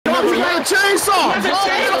forgot a chainsaw.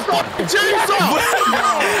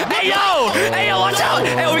 Hey yo, watch out!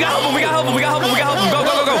 Hey, we got help him. Go.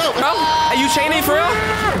 Bro, are you chaining for real?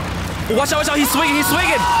 Watch out, he's swinging.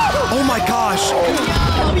 Oh my gosh.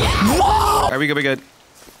 Whoa! Alright, we good.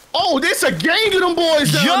 Oh, there's a gang of them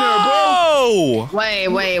boys down there, bro.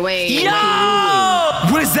 Wait. Yo!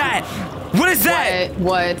 What is that? What is that?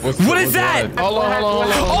 What is that? Hold on.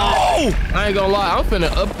 Oh! I ain't gonna lie, I'm finna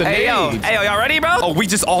up the Hey, yo, y'all ready, bro? Oh, we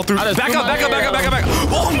just all threw. Back up.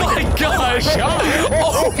 Oh my gosh.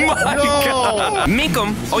 Oh my god. Mink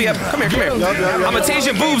him. Oh, yeah. Come here. I'm gonna tase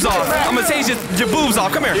your boobs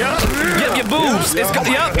off. Come here. Yep, your boobs. Yep.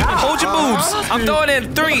 Hold your boobs. I'm throwing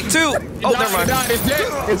in 3, 2. Oh, never mind.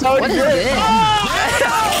 It's all good.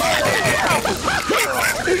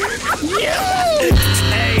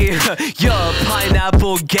 Hey, yo,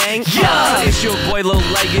 pineapple gang. Yeah, it's your boy Lil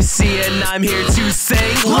Legacy, and I'm here to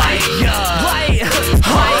sing.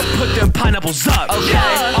 Put them pineapples up.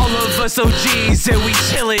 Okay, all of us OGs, and we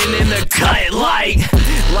chillin' in the cut.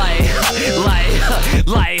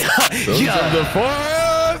 Yeah. The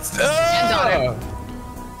forest.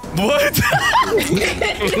 What?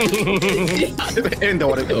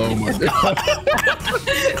 Oh my god.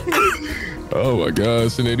 Oh my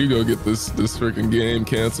gosh, and then you go get this freaking game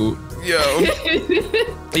canceled. Yo.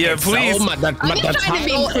 Yeah, please. The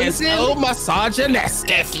title is so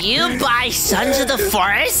misogynistic. If you buy Sons of the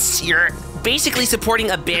Forest, you're basically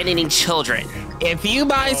supporting abandoning children. If you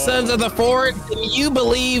buy Sons of the Forest, then you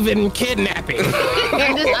believe in kidnapping.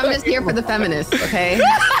 I'm just here for the feminists, okay?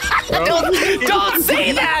 Don't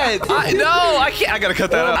say that! I can't. I gotta cut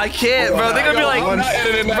that out. I can't, bro. They're gonna be like, bro,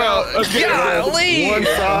 golly.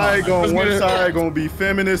 One side gonna be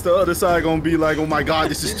feminist, the other side gonna be like, oh my god,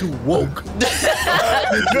 this is too woke.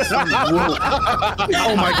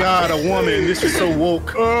 Oh my god, a woman, this is so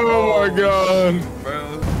woke. Oh my god.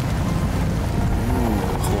 Bro.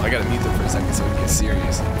 I gotta mute them for a second so we can get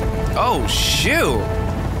serious. Oh, shoot!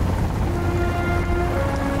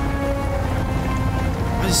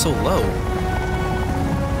 Why is it so low?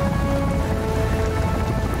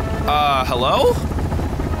 Hello?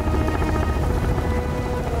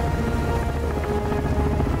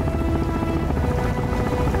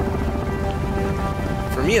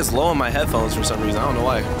 For me, it's low on my headphones for some reason. I don't know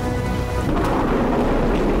why.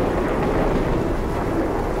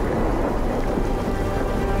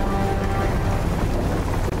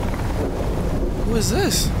 Who is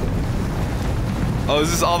this? Oh, is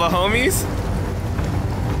this all the homies?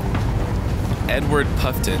 Edward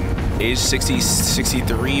Puffton, age 60,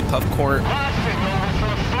 63, Puffcorn.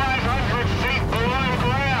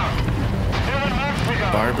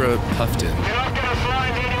 Barbara Puffton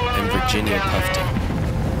and Virginia Puffton.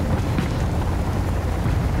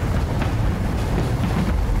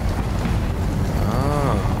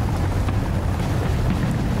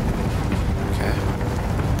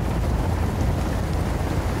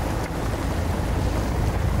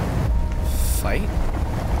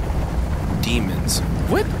 Demons.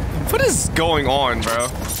 What is going on, bro?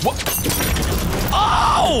 What?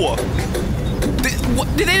 Oh!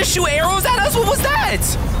 Did they just shoot arrows at us? What was that?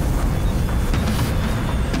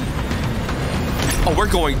 Oh, we're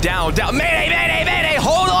going down. Mayday!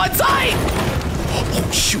 Hold on tight! Oh,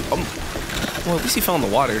 shoot. Well, at least he fell in the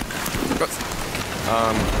water.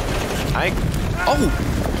 Oh!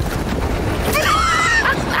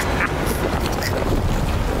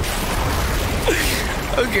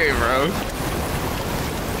 Okay, bro.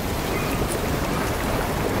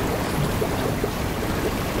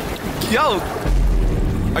 Yo,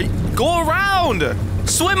 go around,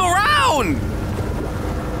 swim around.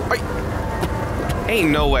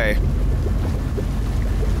 Ain't no way.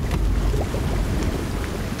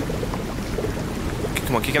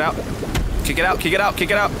 Come on, kick it out.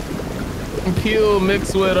 Peel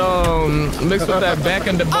mixed with that back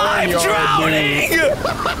in the barnyard. I'm drowning.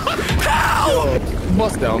 Help!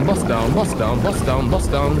 Bust down.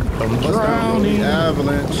 Drowning.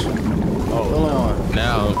 Avalanche. Oh, hold on.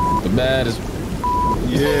 Now the bad is.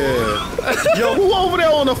 Yeah. Yo, who over there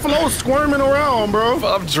on the floor squirming around, bro?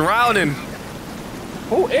 I'm drowning.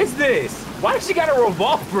 Who is this? Why does she got a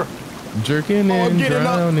revolver? Jerking and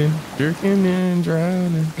drowning.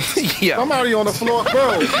 Yeah. Somebody on the floor,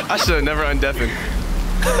 bro. I should have never undeafened.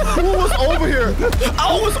 Who was over here?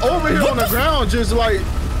 Who was over here on the ground just like...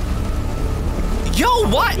 Yo,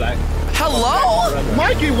 what? Hello?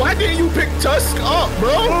 Mikey, why didn't you pick Tusk up,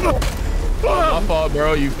 bro? My fault,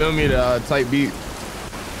 bro. You feel me? The tight beat.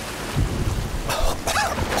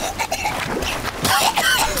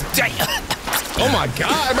 Oh my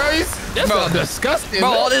god, bro. That's disgusting. Bro,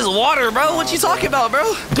 all this water, bro. What you talking about,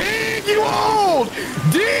 bro? Dig, you old!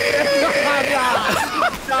 Dig!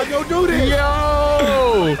 do this. Yo!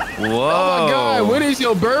 Whoa. Oh my God, when is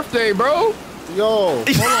your birthday, bro? Yo, hold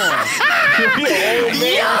on.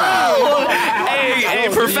 Hey,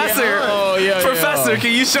 Professor. Professor,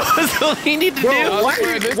 can you show us what we need to do?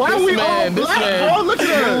 Why are we all black, bro? Look at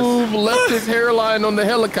us. Dude left his hairline on the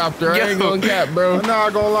helicopter. I ain't gonna cap, bro. I'm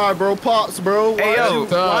not gonna lie, bro. Pops, bro. Hey, yo.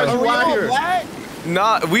 Why are you out here?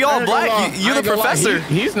 Nah, we all black. You're the professor.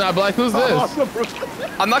 He's not black. Who's this?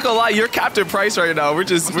 I'm not gonna lie, you're Captain Price right now. We're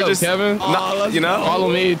just Kevin. you know. Follow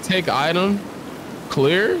me. Take item.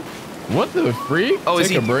 Clear. What the freak? Oh,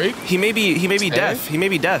 take a break. He may be deaf. He may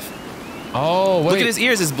be deaf. Oh, wait. Look at his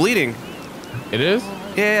ears. It's bleeding. It is?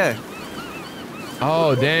 Yeah.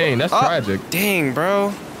 Oh, dang. That's tragic. Dang,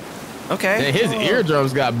 bro. Okay. Dang, his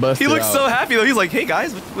eardrums got busted. He looks so happy though. He's like, "Hey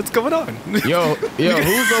guys, what's going on?" Yo,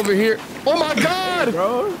 who's over here? Oh my God,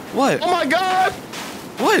 bro. What? Oh my God.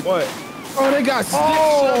 What? Oh, they got sticks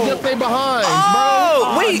shoved up their behinds, bro.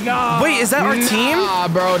 Oh, wait, is that our team? Nah,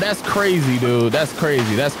 bro, that's crazy, dude. That's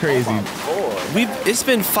crazy. That's crazy. It's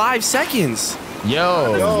been 5 seconds.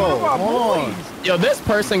 Yo, this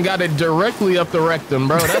person got it directly up the rectum,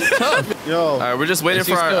 bro. That's tough. Yo. All right, we're just waiting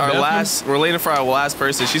for our last. We're waiting for our last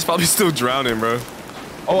person. She's probably still drowning, bro.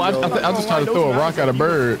 Oh, I just tried to throw a rock at a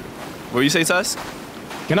bird. What you say, Tuss?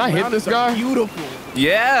 Can I hit this guy? Beautiful.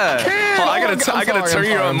 Yeah. Oh, I gotta turn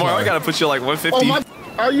you on more. I gotta put you like 150.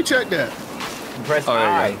 How you check that? Press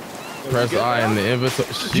I. Press I in the inventory.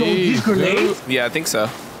 Yo, these grenades? Yeah, I think so.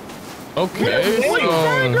 Okay.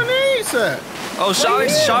 Where grenades at? Oh,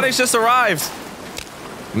 Shawty's just arrived.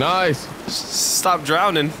 Nice. Stop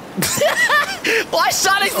drowning. Why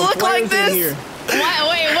Shawty's look like this? Wait,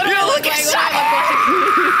 what do I look at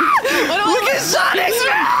Look at Shawty's.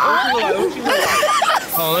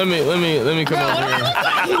 Oh, let me come over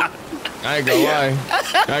here. I ain't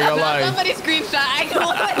gonna lie. Somebody screenshot. I know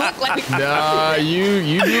what I look like. Nah,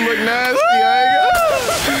 you do look nasty. I ain't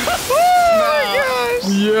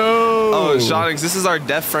gonna. Yo. Oh, Shawty's, this is our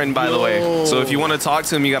deaf friend, by the way. So if you want to talk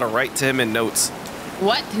to him, you gotta write to him in notes.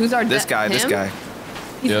 What? Who's our This guy. He's Yes,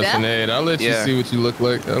 deaf? Sinead, I'll let you see what you look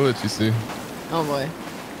like. I'll let you see. Oh boy.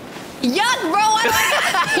 Yuck, bro!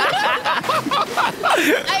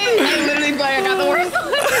 I literally thought I got the worst one.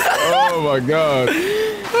 Oh my God.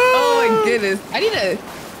 Oh my goodness. I need to.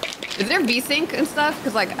 Is there VSync and stuff?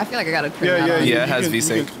 Because like I feel like I gotta turn that on. Yeah, it has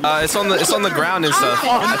VSync. It's on the ground and stuff.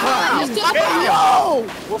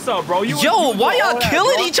 What's up, bro? Yo, why y'all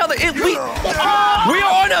killing each other? We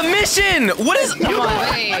are on a mission. What is? Come on,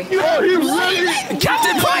 wait.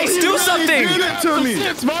 Captain Price, do something. Give it to me.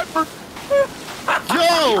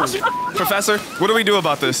 Yo, Professor, what do we do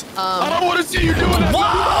about this? I don't want to see you doing that.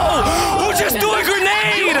 Whoa! Who just threw a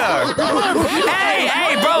grenade?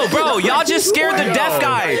 Hey, bro, y'all just scared the deaf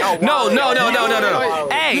guy. No.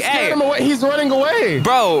 Hey. He's running away.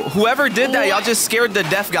 Bro, whoever did that, y'all just scared the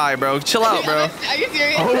deaf guy, bro. Chill out, bro. Are you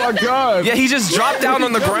serious? Oh my God. Yeah, he just dropped down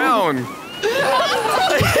on the ground.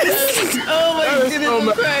 Oh my goodness,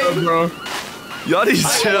 I'm crying. Bro. Y'all need to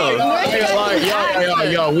chill.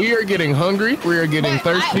 Yo, we are getting hungry. We are getting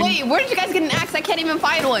thirsty. Wait, where did you guys get an axe? I can't even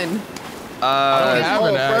find one. I don't have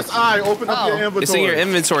an axe. press I. Open up your inventory. It's in your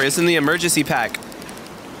inventory. It's in the emergency pack.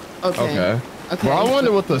 Okay. Bro, I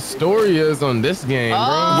wonder what the story is on this game,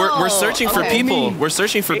 bro. We're searching for people. We're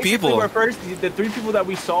searching for people. We're first, the 3 people that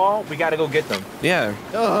we saw, we gotta go get them. Yeah.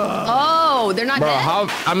 Oh, they're not Bro,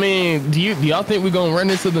 dead? do y'all think we're gonna run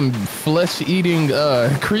into them flesh-eating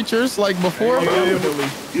creatures like before?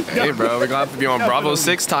 Hey, bro, we're gonna have to be on Bravo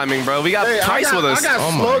 6 timing, bro. We got Price with us. I got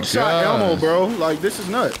slug shot ammo, bro. Like, this is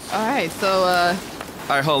nuts. All right, so All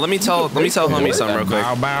right, hold on. Let me tell homie something real quick.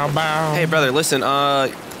 Bow. Hey, brother, listen.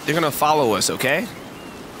 You're gonna follow us, okay?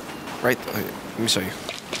 Right. Let me show you.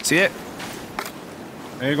 See it?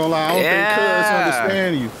 Ain't gonna lie, I don't think Cuz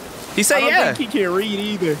understand you. He said, yeah. He can't read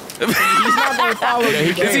either. He's not gonna follow you.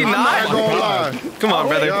 Is he I'm not? gonna lie. Come on,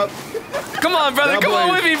 brother. Yup. Come on, brother. That Come on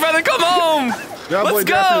boy- with me, brother. Come home. That boy Let's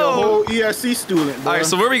definitely a go. whole ESC student, bro. All right,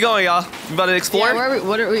 so where we going, y'all? We about to explore? yeah,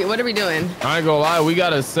 what are we doing? I ain't gonna lie, we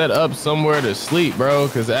gotta set up somewhere to sleep, bro.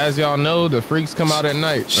 Cause as y'all know, the freaks come out at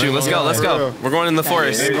night. Shoot, let's go. Let's go. We're going in the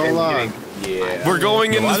forest. Ain't gonna lie. Yeah. We're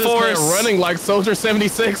going in I the just came forest. running like Soldier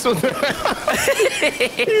 76 with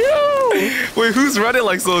Wait, who's running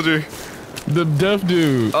like Soldier? the deaf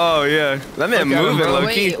dude. Oh yeah, that man Look at him, moving bro. low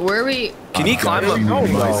key. Wait, where are we? Can he climb up?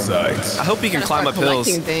 My sights. I hope he can climb up hills.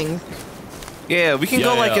 Collecting things. Yeah, we can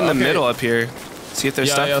go like in the middle up here. See if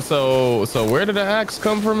there's stuff. Yeah. So where did the axe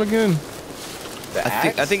come from again? The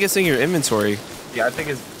axe? I think it's in your inventory. Yeah, I think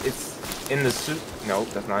it's in the suit. No,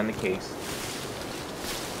 that's not in the case.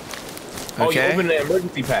 Oh, you Okay. open the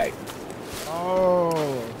emergency pack.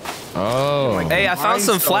 Oh. Oh. like. Hey, I found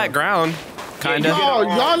some flat ground. Kinda. Yo,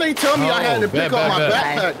 y'all ain't tell me I had to bet, pick up my bet.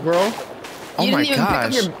 backpack, bro. Oh You my didn't even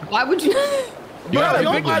gosh. pick up your. Why would you? Bro,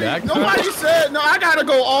 nobody said no. I gotta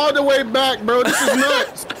go all the way back, bro. This is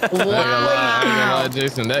nuts. I ain't gonna lie,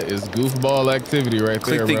 Jason. That is goofball activity right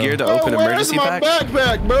Click there, the bro. gear to Bro, open where's emergency my pack.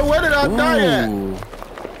 backpack, bro? Where did I die at? Ooh.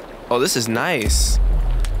 Oh, this is nice.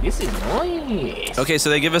 This is nice. Okay, so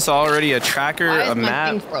they give us already a tracker, Why a is my map.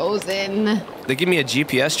 thing frozen? They give me a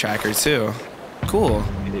GPS tracker too. Cool.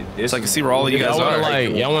 So I can see where all of you guys Y'all are. wanna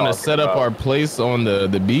y'all wanna set up our place on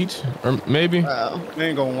the beach, or maybe? Bro. I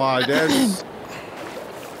ain't gonna lie, that's.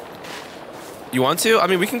 You want to? I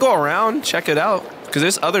mean, we can go around, check it out, because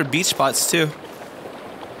there's other beach spots too.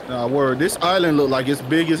 Nah, word. This island look like it's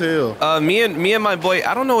big as hell. Me and my boy.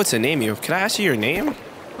 I don't know what to name you. Can I ask you your name?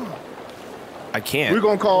 I can't. We're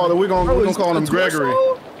gonna call him Gregory.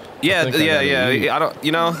 Yeah, I think I yeah. gotta leave. I don't.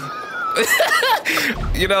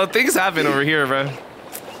 You know, things happen over here, bro.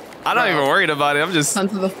 I'm not even worried about it. I'm just.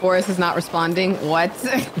 Sons of the Forest is not responding. What?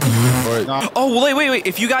 Oh, wait.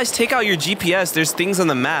 If you guys take out your GPS, there's things on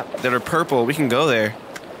the map that are purple. We can go there.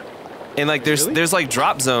 And like, there's like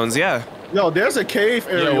drop zones. Yeah. Yo, there's a cave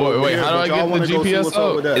area. Yo, over wait, here, how do but I y'all get the wanna go see GPS what's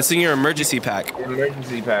up with that. It's in your emergency pack.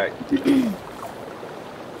 Emergency pack. Look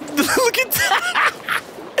at that.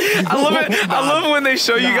 I love it. I love when they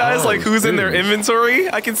show you guys like who's in their inventory.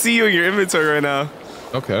 I can see you in your inventory right now.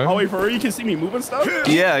 Okay. Oh wait, for real? You can see me moving stuff?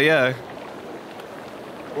 Yeah.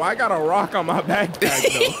 Well, I got a rock on my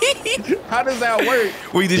backpack though. How does that work?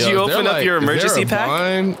 Wait, did you open up your emergency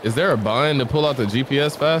pack? Is there a bind to pull out the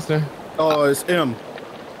GPS faster? Oh, it's M.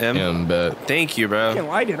 M? Bet. Thank you, You bro. can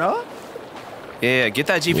light it up? Yeah, get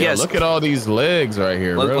that GPS. Yeah, look at all these legs right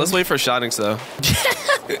here, bro. Let's wait for Shonix though.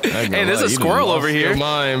 Hey, there's a You squirrel done over lost here. your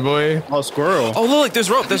mind, boy. Oh, squirrel. Oh, look, there's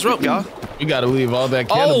rope, y'all. You gotta leave all that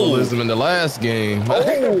cannibalism in the last game.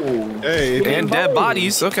 Hey, And dead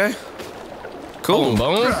bodies. Okay. Cool.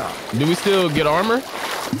 Bones? Do we still get armor?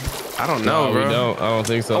 I don't know, No, bro. we don't. I don't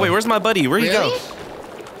think so. Oh wait, where's my buddy? Where'd he go?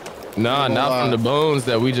 Nah, not from the bones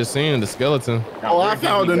that we just seen, the skeleton. oh, I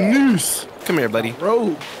found a noose. Come here, buddy.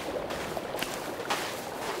 Bro.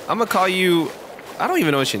 I'm gonna call you. I don't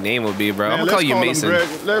even know what your name will be, bro. Man, I'm gonna call you let's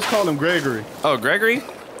Mason. Let's call him Gregory. Oh, Gregory?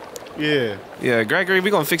 Yeah. Yeah, Gregory,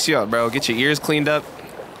 we gonna fix you up, bro. Get your ears cleaned up.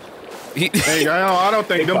 He, Hey, I don't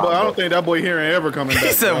think that boy hearing ever coming back.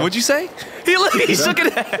 he said, bro. "What'd you say?" He shook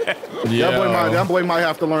it. Yeah. That boy might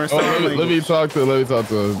have to learn Oh, sign let me language. talk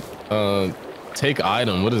to take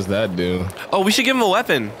item. What does that do? Oh, we should give him a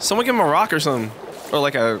weapon. Someone give him a rock or something, or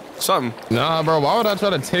like a something. Nah, bro. Why would I try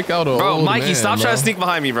to take out a Bro, old Mikey, man, stop bro? tring to sneak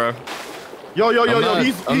behind me, bro. Yo,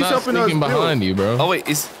 he's I'm not helping us sneaking build. behind you, bro. Oh wait,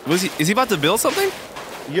 is he about to build something?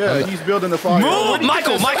 Yeah, he's building the fire. Move,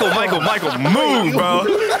 Michael, move, bro,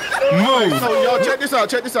 move. So, y'all, check this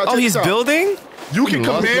out. Oh, he's building. You can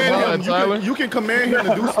lost your command mind, him. Tyler. You can command him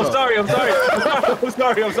to do stuff. I'm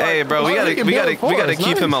sorry. Hey, bro, we gotta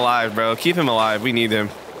keep him alive, bro. Keep him alive. We need him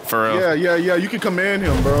for real. Yeah. You can command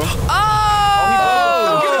him, bro.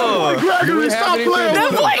 Oh! Gregory, stop playing.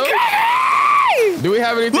 That boy Gregory! Do we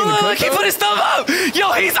have anything to Look, cook? he put his thumb up.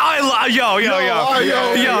 Yo, he's yo,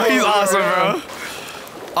 he's awesome, bro.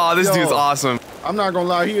 Oh, this dude's awesome. I'm not gonna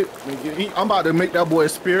lie. I'm about to make that boy a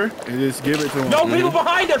spear and just give it to him. No, people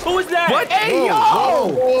behind us. Who is that? What? Hey, yo!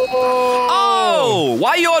 Oh,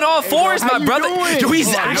 why you on all fours, my brother? Yo,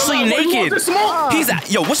 he's actually naked. Smoke.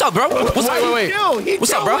 Yo, what's up, bro? What's up? Wait.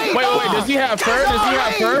 What's up, bro? Wait. Does he have fur?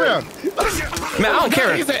 Man, I don't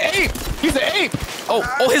care. He's an ape. Oh,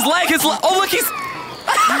 his leg. Oh, look, he's.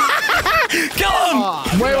 Kill him.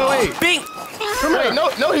 Wait. Bing. Wait, no,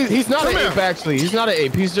 he's not an ape actually. He's not an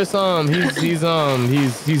ape. He's just he's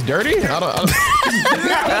dirty. I don't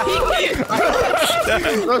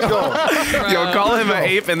Let's go. Yo, call him an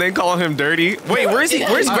ape and then call him dirty. Wait, where's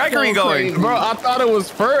Gregory going? Bro, I thought it was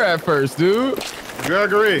fur at first, dude.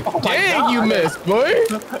 Gregory. Dang, you missed, boy.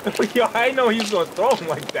 Yo, I didn't know he was gonna throw him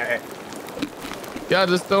like that. Y'all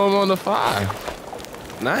just throw him on the fire.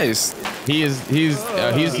 Nice. He's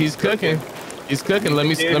cooking. He's cooking. Let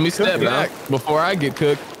me step back before I get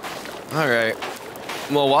cooked. All right.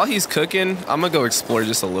 Well, while he's cooking, I'm gonna go explore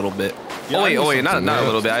just a little bit. Yeah, oh wait, I not need a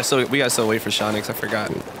little bit. We gotta still wait for Shonix. I forgot.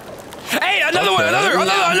 Hey, another Okay. one, another.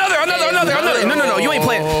 No, you ain't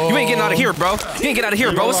playing. You ain't getting out of here, bro. You ain't getting out of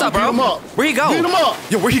here, bro. What's up, bro? Beat him up. Where you go? Beat him up.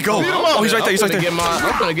 Yo, where you go? Beat him up. Oh, he's right there.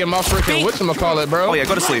 I'm gonna get my freaking whatchamacallit, bro. Oh yeah,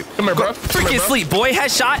 go to sleep. Come here, bro. Freaking sleep, boy.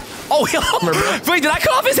 Headshot. Oh, yo. Wait, did I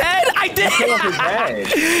cut off his head? I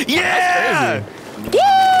did. Yeah.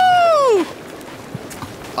 Woo!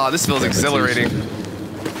 Oh, this feels exhilarating.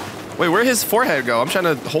 Wait, where'd his forehead go? I'm trying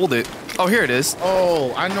to hold it. Oh, here it is.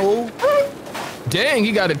 Oh, I know. Dang,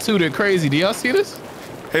 he got it tooted crazy. Do y'all see this?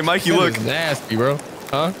 Hey, Mikey, That look. is nasty, bro.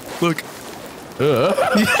 Huh? Look.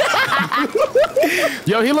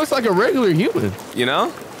 Yo, he looks like a regular human. You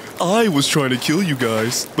know? I was trying to kill you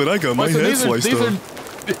guys, but I got my head sliced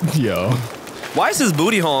off. Yo. Why is his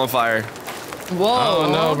booty hole on fire? Whoa. I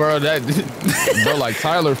don't know, bro. That bro, like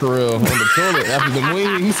Tyler for real on the toilet after the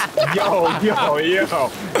wings.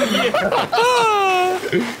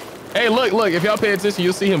 Hey, look. If y'all pay attention,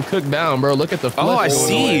 you'll see him cook down, bro. Look at the flesh. Oh, I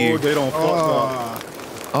see. Oh, they don't fuck up.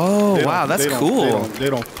 Oh, They wow, don't- that's they don't- cool. They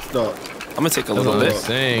don't fuck up. I'm gonna take a That's little what bit. I'm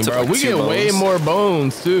saying, Took bro. like We 2 get way bones. more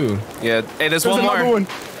bones too. Yeah. Hey, there's one more. Another one.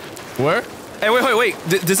 Where? Hey, wait.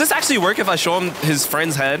 Does this actually work if I show him his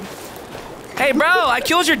friend's head? Hey, bro, I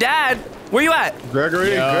killed your dad. Where you at?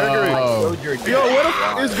 Gregory. Oh. Yo, where the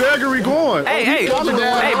f is Gregory going? Hey,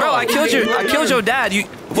 bro, I killed your dad. You,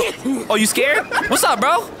 oh, you scared? What's up,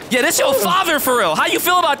 bro? Yeah, this your father for real. How you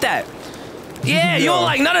feel about that? Yeah, you don't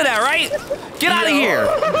like none of that, right? Get out of here.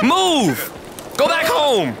 Move. Go back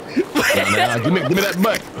home. Nah, give me that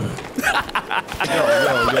butt.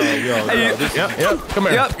 Yep. Come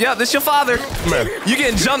here. Yep, this your father. Come here. You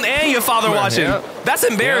getting jumped and your father Come here, watching. yep. That's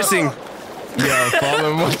embarrassing. Yo,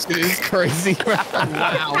 falling watching is crazy.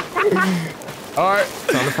 Wow. All right,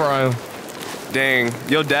 time to fry him. Dang,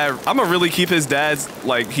 yo, dad. I'm gonna really keep his dad's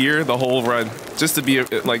like here the whole run, just to be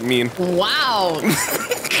like mean. Wow.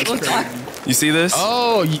 You see this?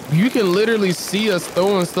 Oh, you can literally see us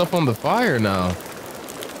throwing stuff on the fire now.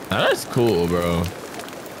 Now that's cool, bro.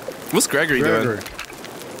 What's Gregory doing?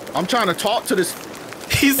 I'm trying to talk to this.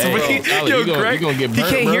 He's Hey, Tyler, yo, you gonna Greg. get He burnt,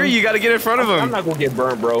 can't bro. hear you. You gotta get in front of I'm him. not gonna get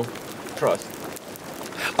burnt, bro. Trust.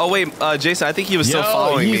 Oh wait, Jason. I think he was still Yo,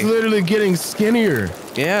 following he's me. literally getting skinnier.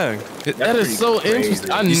 Yeah. That is so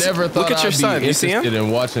interesting. I never thought look at your I'd son. be You see him? interested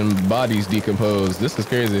in watching bodies decompose. This is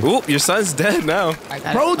crazy. Oop, your son's dead now.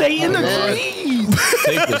 Bro, they in the trees.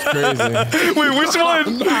 Tape is crazy. Wait, which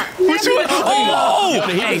one? Which one? Oh!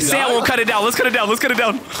 Hey, Sam won't cut it down. Let's cut it down. Cut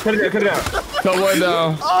it down. Come on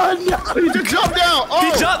down. Oh no, he just jumped down.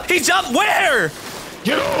 Oh. He jumped where?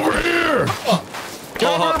 Get over here.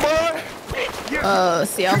 Get over here, boy.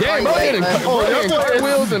 See how far Dang, you bro, went, getting but-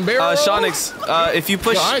 cartwheels and barrels. Shonix, if you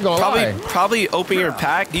push, Yo, I ain't gonna lie. probably open your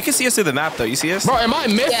pack. You can see us through the map though. You see us? Bro, am I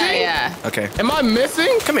missing? Yeah. Okay. Am I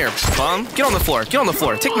missing? Come here, bum. Get on the floor. Get on the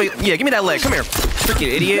floor. Take me. Yeah, give me that leg. Come here. Freaking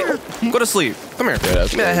idiot. Go to sleep. Come here. Yeah,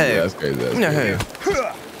 that's give me that crazy. head. That's crazy. That's Give me that crazy.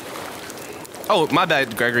 head. Oh, my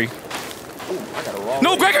bad, Gregory.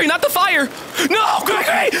 No, Gregory, not the fire. No,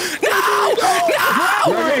 Gregory. No.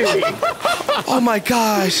 Oh my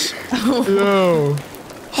gosh. Yo.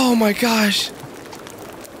 Oh my gosh.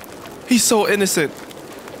 He's so innocent.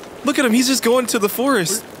 Look at him. He's just going to the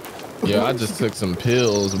forest. Yo, I just took some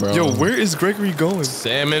pills, bro. Yo, where is Gregory going?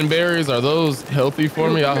 Salmon berries, are those healthy for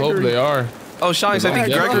me? I hope they are. Oh, Shonix, I think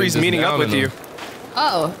Yeah, Gregory's just meeting up with downing you. them.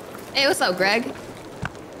 Oh. Hey, what's up, Greg?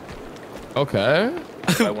 Okay.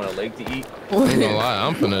 I want a leg to eat. I ain't gonna lie,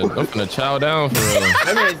 I'm finna chow down for real.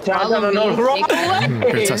 I mean, Follow me.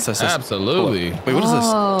 Take away. Here, test. Absolutely. Wait, what is this?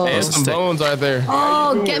 Oh. There's some stick. bones right there.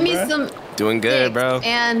 Oh, get me some Doing good, sticks bro.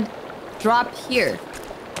 and drop here.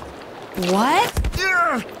 What?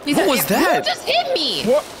 What was that? You just hit me.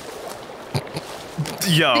 What?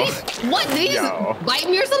 Yo. What? Did he Yo. just bite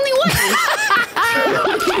me or something? What?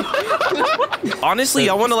 Honestly,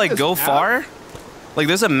 I want to like go far. Like,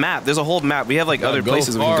 there's a map. There's a whole map. We have like other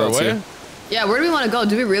places we can go to. Yeah, where do we want to go?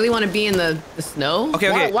 Do we really want to be in the snow?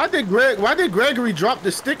 Okay. Why did Gregory drop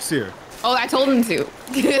the sticks here? Oh, I told him to.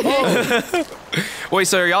 Wait,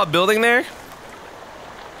 so are y'all building there?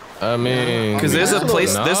 I mean, Because there's a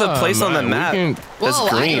place. There's a place on the man, we map can- that's Whoa, I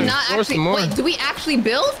green. did not Pour actually. some more. Wait, do we actually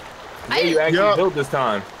build? Yeah, you actually built this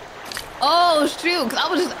time. Oh shoot! Cause I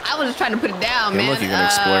was just trying to put it down, Yeah, man. look, you're gonna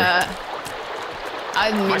explore.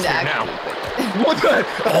 I didn't mean to Watch it actually. What the?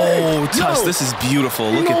 Oh, Tuss, this is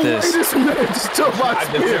beautiful. Look at this. This man just took my I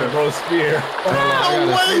just took spear. bro spear. No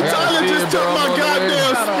way, Tyler just took my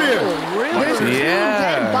goddamn spear. Dead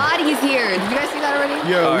Yeah. bodies here. Did you guys see that already?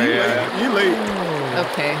 Yo, Oh, you yeah. late. You late.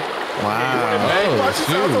 Okay. Wow. Oh, Watch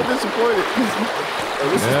yourself, so shoot. disappointed.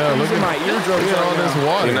 Yeah, look at my eardrums Look at all this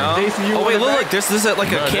water. You know? Jason, you Oh wait, want it look. There's like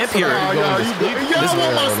a Bro, camp this is here. how you Y'all, go to you sleep. y'all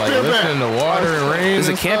want my Like spear listening back. to water and rain. There's a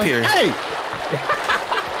and camp stuff. here. Hey!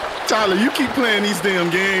 Tyler, you keep playing these damn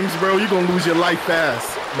games, bro. You're gonna lose your life fast.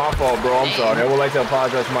 My fault, bro. I'm sorry. I would like to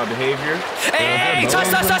apologize for my behavior. Hey, Tuss,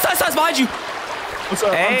 behind you. What's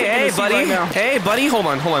up? I'm taking Hey, a seat buddy. right now. Hey, buddy. Hold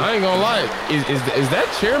on. I ain't gonna lie. Is that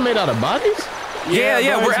chair made out of bodies?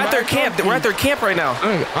 Yeah, we're at their camp. We're at their camp right now.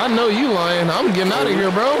 I know you lying. I'm getting out of here,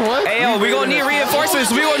 bro. What? Hey, yo, we gonna need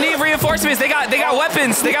reinforcements. We gonna need reinforcements. They got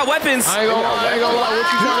weapons. They got weapons. I ain't gonna lie. What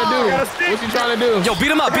you trying to do? What you trying to do? Yo,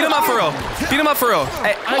 beat him up for real. Beat him up for real.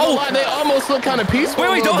 Hey, I ain't gonna lie, they almost look kind of peaceful.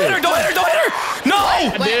 Wait, don't hit her. No.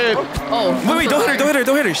 I did. Oh. Wait, don't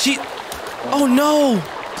hit her. She. Oh no.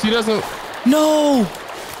 She doesn't. No.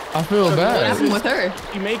 I feel What bad. happened with her?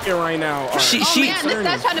 She make it right now. Oh man, this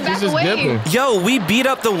guy's trying to back She's just away. dipping. Yo, we beat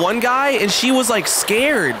up the one guy and she was like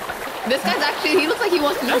scared. This guy's actually, he looks like he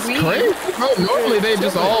wants to just leave. Crazy, bro. Normally they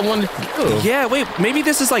just all want to kill. Yeah, wait, maybe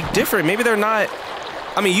this is like different. Maybe they're not.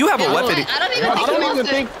 I mean, you have a weapon.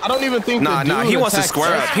 I don't even think. Nah, he wants to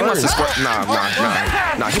square up. He wants to square. Nah.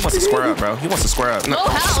 He wants to square up, bro. He wants to square up. No, Oh,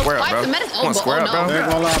 hell, square up, bro. spike the medicine. He wants to square up, bro. They ain't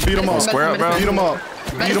gonna lie, beat him up. Square up, bro. Beat him up.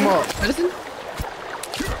 Beat him up. Medicine?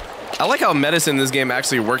 I like how medicine in this game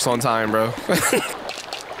actually works on time, bro.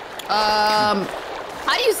 How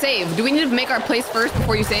do you save? Do we need to make our place first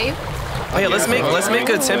before you save? Oh yeah, let's make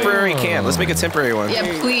a temporary camp. Let's make a temporary one.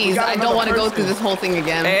 Yeah, please. I don't want to go through this whole thing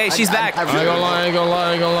again. Hey, she's back. I ain't gonna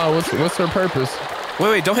lie. What's her purpose?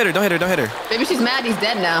 Wait, don't hit her. Maybe she's mad he's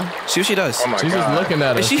dead now. See what she does. She's just looking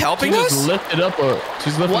at us. Is she helping She us? just lifted up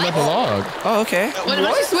she's lifting up a log. Oh, okay. What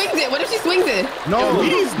if she swings it? What if she swings it? No,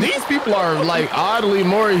 These people are like oddly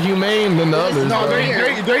more humane than the others. no, bro.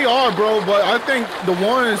 they are, bro. But I think the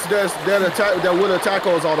ones that would attack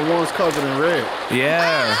us are the ones covered in red.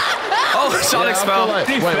 Yeah. Oh, Sonic spell.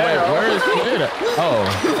 Wait, where is she at? Oh.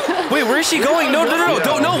 Wait, where is she going? No.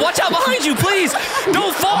 Don't, no, watch out behind you, please.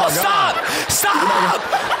 Don't fall. Stop.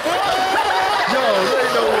 Yo, there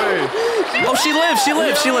ain't no way. Oh, she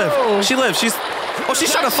lives. She's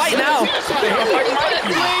trying to fight now.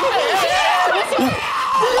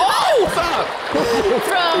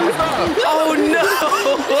 Oh no.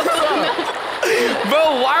 Bro,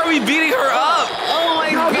 why are we beating her up? Oh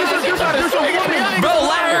my goodness. Bro,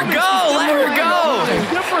 let her go.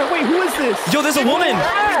 Different. Wait, who is this? Yo, there's a woman.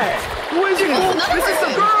 Who is it? This is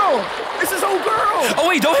a girl. This is old girl. Oh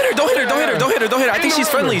wait, don't hit her. I think she's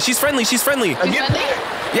friendly. She's friendly.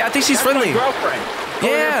 Yeah, I think she's friendly. Girlfriend.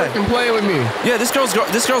 Yeah. Freaking playing with me. Yeah, this girl's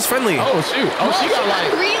friendly. Oh shoot. Oh, she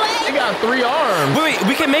got 3 arms. Wait,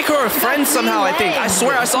 we can make her a friend somehow, I think. I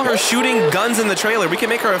swear I saw her shooting guns in the trailer. We can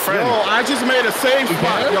make her a friend. Yo, I just made a save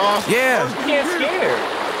spot, y'all. Yeah. You can't scare.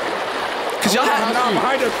 Cause y'all have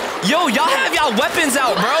y'all weapons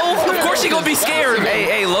out, bro. Of course she gonna be scared.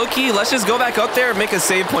 Hey, low key, let's just go back up there and make a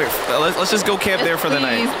save point. Let's just go camp there for the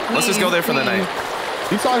night. Let's just go there for the night.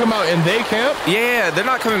 You talking about in they camp? Yeah, they're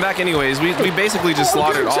not coming back anyways. We basically just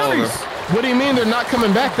slaughtered all of them. What do you mean they're not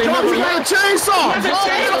coming back? They never We got a left. chainsaw.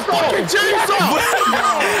 Fucking chainsaw.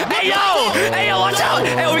 Hey yo, watch out.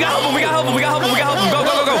 Hey, we got help him.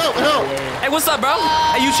 Go. Help. Hey, what's up, bro?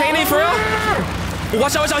 Hey, you chaining for real?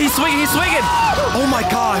 Watch out, he's swinging. Oh my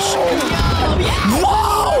gosh.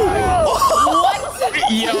 Whoa!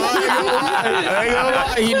 Yo, I ain't gonna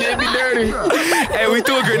lie, he did me dirty. Hey, we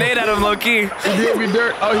threw a grenade at him, low key. He did me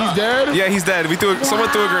dirty. Oh, he's dead? Yeah, he's dead. Someone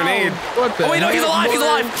threw a grenade. What the Oh wait, no, he's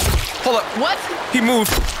alive. Hold up. What? He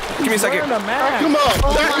moved. Give me a second. Come up. Back him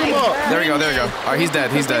up. There we go. All right, he's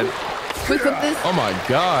dead. Can we cook this? Oh my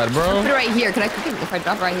god, bro. Put it right here. Can I cook it if I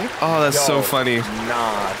drop it right here? Oh, that's so funny.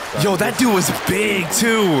 Nah. Yo, that dude was big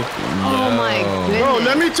too. Oh my goodness. Bro,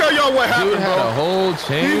 let me tell y'all what Dude happened, had a bro. whole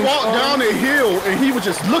chain. He walked down the hill and he was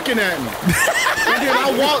just looking at me. And then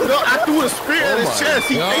I walked up, I threw a spear at his chest.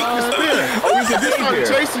 He ate the spear. He started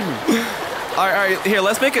chasing me. All right, here,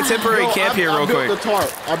 let's make a temporary camp here real quick.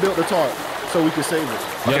 I built the tarp so we could save it.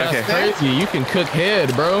 Yeah, that's crazy. You can cook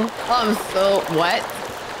head, bro. What?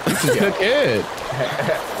 You can cook head.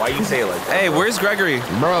 Why you say it like that? Hey, where's Gregory?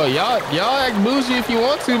 Bro, y'all act bougie if you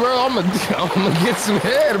want to, bro. I'm gonna get some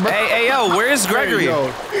head, bro. Hey, yo, where's Gregory? Hey,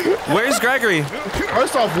 yo. Where's Gregory?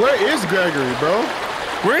 First off, where is Gregory, bro?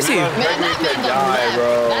 Where is he? Man,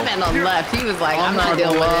 that man on left. He was like, I'm not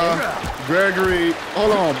dealing with it. Gregory,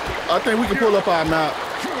 hold on. I think we can pull up our map.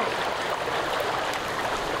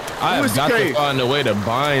 I have got to find a way to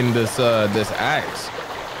bind this axe.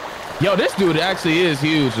 Yo, this dude actually is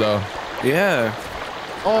huge, though. Yeah.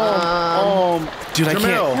 Dude, I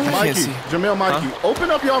can't see. Jamel, Mikey, open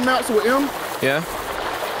up your maps with him. Yeah.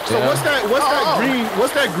 So what's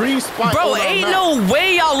that green spot? Bro, ain't no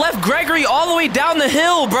way y'all left Gregory all the way down the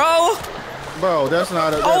hill, bro. Bro, that's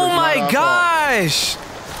not. Oh my gosh.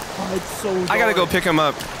 I gotta go pick him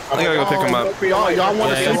up. Y'all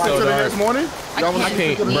want to sleep until the next morning?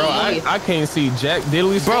 I can't see Jack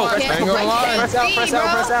Diddley. Bro, I ain't gonna lie. Press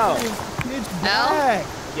out. L?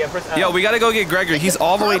 Yeah, press out. Yo, we gotta go get Gregory. He's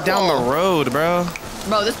all the way down the road, bro.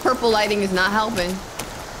 Bro, this purple lighting is not helping.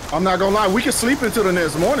 I'm not gonna lie, we can sleep until the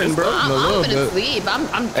next morning, bro. I'm gonna sleep.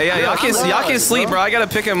 Hey, yeah, y'all can sleep, bro. I gotta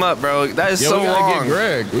pick him up, bro. That is so wrong.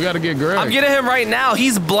 We gotta get Greg. I'm getting him right now.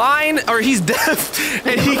 He's blind or he's deaf,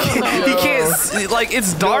 and he can't see, like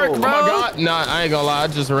it's dark, bro. Oh my God. Nah, I ain't gonna lie. I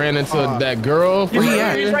just ran into that girl. Where he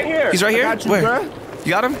at? He's right here. He's right here. Got you, Where? bro. You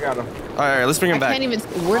got him? I got him. All right, let's bring him I back. can't even.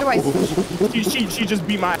 Where do I see? She just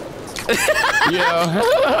beat my. Yeah.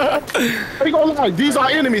 I ain't gonna lie, these are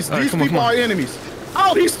enemies. These people are enemies.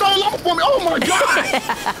 Oh, he stole off from me. Oh my God.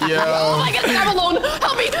 Yeah. Oh my God, I'm alone.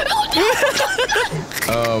 Help me.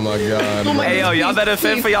 Oh my God. Oh my Hey, yo, y'all better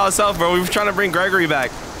fend Please. for y'allself, bro. We were trying to bring Gregory back.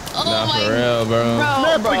 Oh Nah, my for real, bro.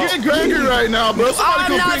 Man, forget Gregory right now, bro. Somebody I'm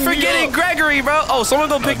come not pick me forgetting up. Gregory, bro. Oh, someone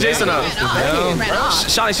go pick Jason up. Ran off.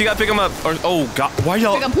 Shawnee, you gotta pick him up. Or, oh God, why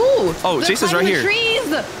y'all? Pick up who? Oh, They're Jason's right climbing here. the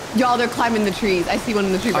trees. Y'all, they're climbing the trees. I see one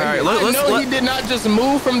in the tree. All right, here. He did not just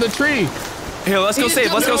move from the tree. Here, let's go He's save.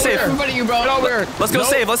 still Let's go nowhere save. in front of you, bro. Get over here. Let's go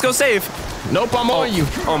save. Let's go save. Nope, I'm on you.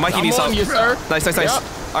 Oh, Mikey I'm needs on some. you, sir. Nice. Yep.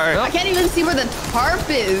 All right. I can't even see where the tarp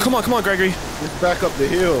is. Come on, Gregory. Let's back up the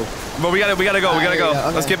hill. But we gotta go. We gotta go.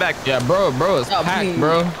 Okay. Let's get back. Yeah, bro, it's Oh, packed, please.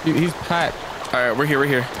 bro. He's packed. All right, we're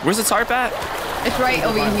here. Where's the tarp at? It's right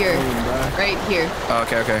over here. Right here. Oh,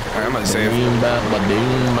 okay. All right, I'm gonna save.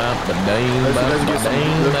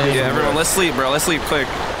 Yeah, everyone, let's sleep, bro. Let's sleep quick.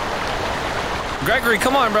 Gregory,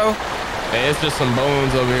 come on, bro. Hey, it's just some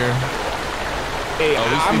bones over here. Hey, we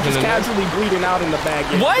I'm sleeping just in there? casually bleeding out in the bag.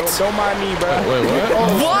 Yeah, What? Don't mind me, bro. Wait,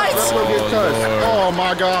 what? What? Let's go get touched. Lord. Oh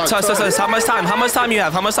my God. Tuss. How much time? How much time you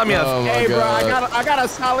have? Oh my Hey, bro, God. I got a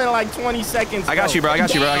solid like 20 seconds. I got you, bro. I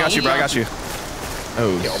got you.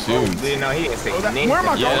 Oh, shoot. No, he didn't say Where am I anything.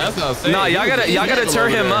 going? Yeah, that's what I'm saying. Nah, y'all gotta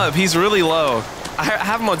turn him up. He's really low. I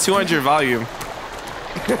have him on 200 volume.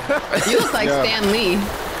 You look like Yeah. Stan Lee.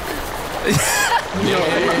 Yeah,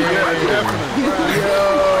 definitely.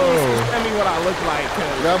 Tell me what I look like.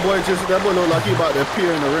 'cause That boy look like he about to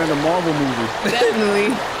appear in a random Marvel movie.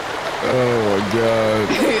 Definitely. Oh, my God.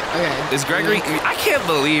 Okay. Is Gregory? I can't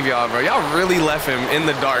believe y'all, bro. Y'all really left him in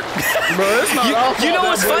the dark. Bro, it's not our You know fault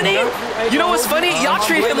what's that boy funny? left. You know what's funny? Y'all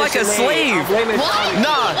treat him like a slave. What?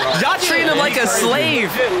 Nah, y'all treat him like a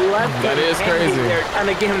slave. That is crazy. They're trying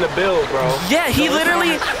to get him to build, bro. Yeah, he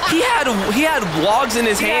literally he had logs in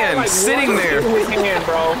his hand, Like, sitting what? there. In his hand,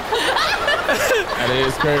 bro. That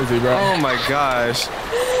is crazy, bro. Oh my gosh.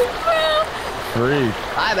 Freak.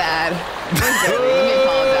 My bad. Let me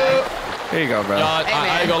apologize. Here you go, bro. Y'all, Hey, I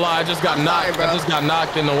man. ain't gonna lie. I just got knocked. bro. I just got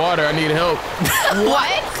knocked in the water. I need help. What?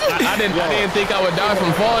 I didn't think I would die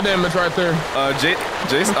from fall damage right there.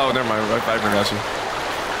 Jason. Oh, never mind. I forgot you.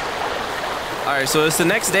 All right, so it's the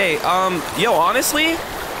next day. Yo, honestly,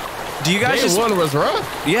 do you guys Day just? one was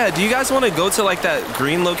rough. Yeah. Do you guys want to go to like that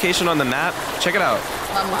green location on the map? Check it out.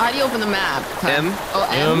 How do you open the map? M. Oh,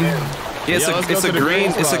 M. Yeah, let's go it's a to the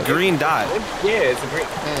green. green It's a spot. green dot. Yeah, it's a great.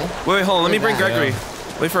 Okay. Wait, hold on. Let me bring Yeah. Gregory.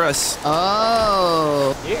 Wait for us.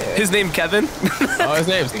 Oh. Yeah. His name Kevin. Oh, his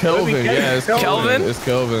name's Kelvin. Yeah, it's Kelvin? It's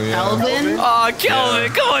Kelvin. Yeah. Elvin? Oh, Kelvin.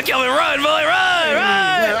 Yeah. Come on, Kelvin. Run, boy. Run.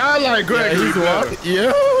 Man, I like Gregory.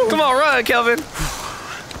 Yeah. Come on, run, Kelvin.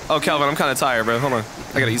 Oh, Kelvin, I'm kind of tired, bro. Hold on.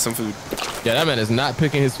 I gotta eat some food. Yeah, that man is not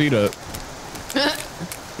picking his feet up.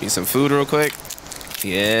 Eat some food real quick.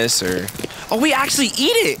 Yes, sir. Oh, we actually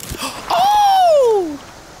eat it. Oh!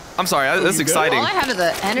 I'm sorry. That's exciting. All I have is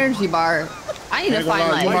an energy bar. I need to find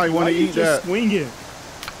You like. might want to eat that. Swinging.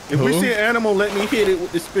 If we see an animal, let me hit it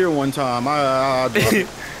with the spear one time. I'll drop it.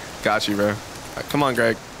 Got you, bro. All right, come on,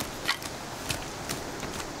 Greg.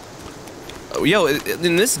 Oh, yo,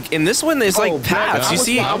 in this one, there's like Oh, paths. I You was-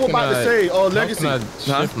 see? I was about to say, How Legacy. can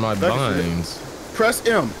I shift my Legacy. binds? Press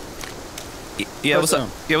M. Yeah, what's up?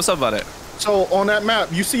 Yeah, what's up about it? So on that map,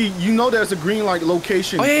 you know there's a green like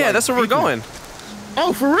location. Oh yeah, like, that's where we're beacon. going.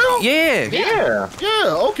 Oh, for real? Yeah. Yeah.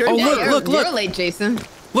 Yeah, okay. Oh, Yeah, look, you're late, Jason.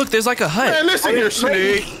 Look, there's like a Man, hut. listen here,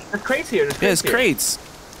 Sinead. There's crates here. Yeah, it's crates.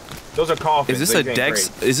 Those are coffins. Is this a These ain't dig?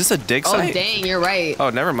 crates. Is this a dig Oh, site? dang, you're right. Oh,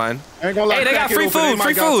 never mind. I ain't gonna lie, Hey, they got crack it free open, they food, might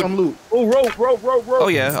free got food. some loot. Oh, rope. Oh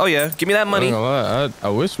yeah. Give me that I money. ain't gonna lie, I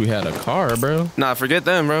wish we had a car, bro. Nah, forget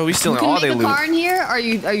them, bro. We You stealing can all make they a loot. car in here, or are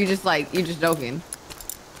you just like you just joking?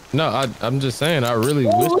 No, I'm just saying, I really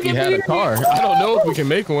wish we had a car. I don't know if we can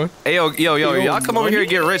make one. Hey, yo, y'all come over here and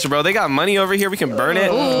get rich, bro. They got money over here. We can burn it.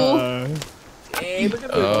 Ooh. Hey, look at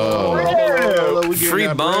this. Oh, Yeah, we getting Free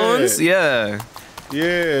that bones. bread.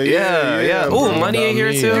 Yeah. Yeah. Ooh, bro. money in here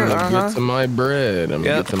me. too. I'm gonna Uh-huh. get to my bread. I'm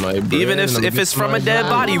gonna Yep. get to my bread. Even and I'm if gonna it's get to from my a dead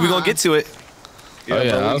bread. body, we gonna get to it. Oh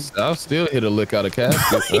yeah, bro. I'll still hit a lick out of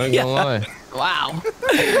caskets. I ain't gonna lie. Wow.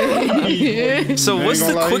 So I what's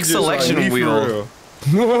ain't gonna the lie, quick he just like selection me for wheel? real.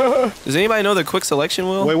 Does anybody know the quick selection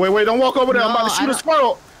wheel? Wait, don't walk over there. I'm about to No, shoot I a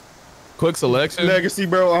squirrel. quick selection. Legacy,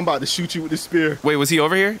 bro. I'm about to shoot you with the spear. Wait, was he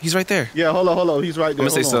over here? He's right there. Yeah, hold on. He's right there. I'm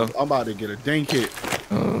gonna stay Hold on. still. I'm about to get a dang hit.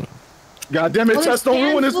 God damn it, Oh, Tuss, don't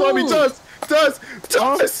ruin this for me, Tuss.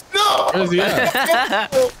 Tuss, no. Where's he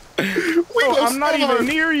at? I'm not even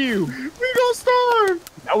near you. We gonna starve.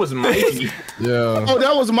 That was Mikey. Yeah. Oh,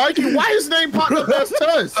 that was Mikey. Why his name popped up as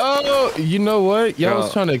Tuss? Oh, you know what? Y'all Bro.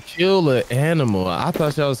 was trying to kill an animal. I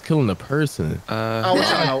thought y'all was killing a person. I was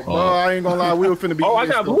out. Bro, I ain't gonna lie. We were finna be. Oh, I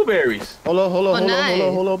got blueberries. Hold up. nice.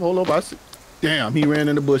 Hold up. I see. Damn, he ran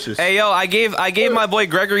in the bushes. Hey, yo, I gave my boy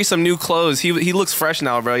Gregory some new clothes. He looks fresh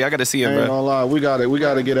now, bro. Y'all gotta see I him, ain't bro. gonna lie. We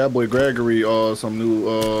gotta get that boy Gregory some new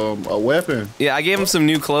a weapon. Yeah, I gave him some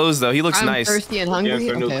new clothes though. He looks I'm nice. thirsty and Yeah, hungry.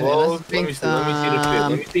 for new Okay, clothes. let's Let me drink see the fit.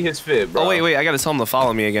 Let me see his fit, bro. Oh wait, I gotta tell him to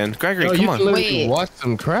follow me again. Gregory, Yo, come you on. can literally Wait. watch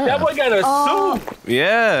some crap. That boy got a suit.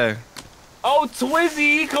 Yeah, Oh,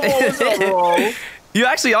 Twizzy, come on, what's up, bro? you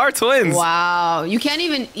actually are twins. Wow, you can't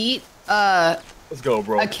even eat Let's go,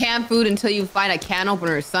 bro. a canned food until you find a can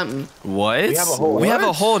opener or something. What? We have a whole- We have a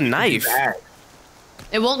what? whole knife.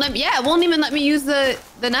 It won't let me. Yeah, it won't even let me use the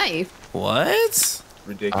knife. What?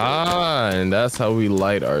 Ridiculous. And that's how we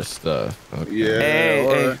light our stuff. Okay. Yeah. Hey,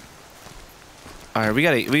 all hey. right. All right,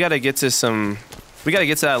 we gotta get to some. We gotta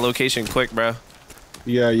get to that location quick, bro.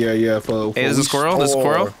 Yeah. For Hey, there's a squirrel. There's a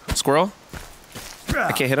squirrel. Squirrel.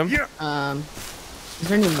 I can't hit him. Is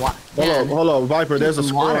there any water? Hold up, Viper. There's a Some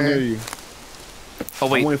squirrel water. near you. Oh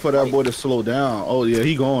I'm wait. waiting for that boy to slow down. Oh yeah,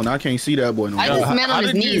 he gone. I can't see that boy no I more. just man on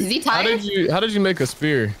his knees. Is he tired? How did you make a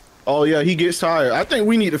spear? Oh yeah, he gets tired. I think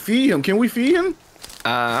we need to feed him. Can we feed him?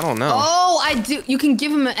 I don't know. Oh, I do. You can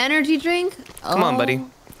give him an energy drink. Come on, buddy. I You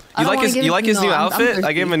don't like wanna his give him- his no, new I'm outfit? I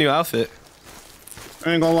thirsty. gave him a new outfit.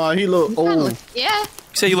 I ain't gonna lie, he look old. Yeah. You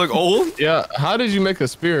say you look old? Yeah. How did you make a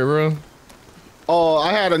spear, bro? Oh,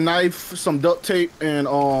 I had a knife, some duct tape, and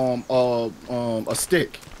a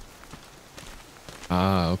stick.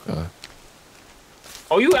 Ah, okay.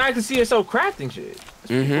 Oh, you actually see yourself crafting shit.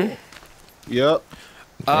 Mm-hmm. Yep.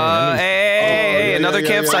 Hey, another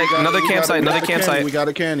campsite. Another campsite. Another campsite. We got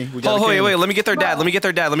a candy. We got Oh, a candy. wait. Let me get their dad. Let me get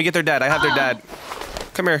their dad. I have their dad.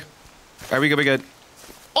 Come here. All right, we good.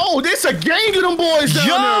 Oh, there's a gang of them boys down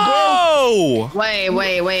there, bro. Yo!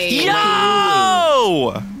 Wait.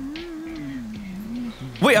 Yo!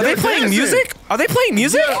 Wait, are they They're playing dancing. music? Are they playing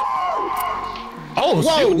music? Oh, Whoa,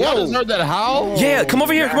 shoot, y'all whoa. just heard that howl? Yeah, come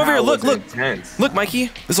over here. Look. Intense. Look, Mikey.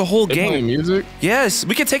 There's a whole They playing gang. music? Yes,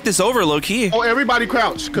 we can take this over, low key. Oh, everybody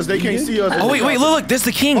crouch, because they can't see us. Oh, wait, look. There's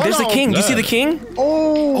the king. There's the Hold on. king. You see the king?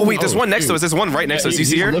 Oh, wait, there's Oh, one next to shoot. us. There's one right next to us. You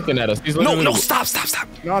see He's her? looking at us. He's looking No, at us. stop. No.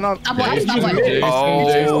 Stop one. Oh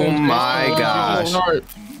my What'd you gosh. start?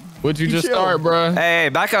 What'd you just start, bro? Hey,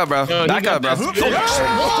 back up, bro. Yo, Back he up, bro.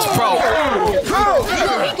 got Bro.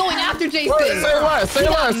 No, he's going after Jason. Say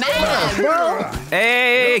less. Mad, bro.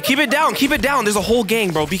 Hey, keep it down. There's a whole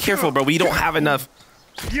gang, bro. Be careful, bro. We don't have enough.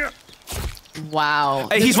 Wow.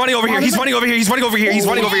 Hey, he's running over here. He's running over here.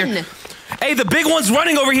 Hey, the big one's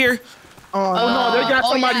running over here. Oh, no, they got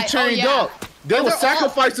oh, somebody yeah, chained oh, yeah. up. They were they're all-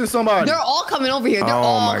 sacrificing somebody. They're all coming over here. They're Oh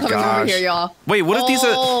all my coming over gosh. here, y'all. Wait, what if these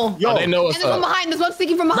are... Oh. Yo, They know And what's there's one up. behind. There's one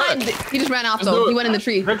sneaking from behind. He just ran off, do though. it. He went in the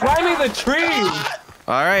tree. They're climbing the tree.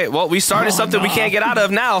 All right, well, we started something we can't get out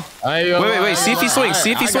of now. Wait. See if he swings.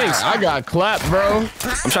 I got clapped, bro.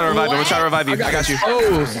 I'm trying to revive him. I got you.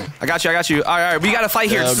 I got you. All right. We got to fight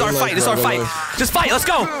here. Yeah, This is our good fight. luck, bro. Just fight. Let's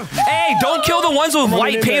go. Hey, don't kill the ones with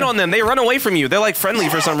white paint on them. They run away from you. They're like friendly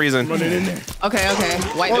for some reason. Okay.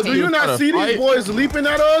 White Oh, do you paint. not see these boys leaping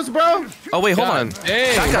at us, bro? Oh, wait, hold on.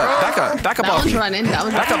 Dang, Back up That off one's me. running. That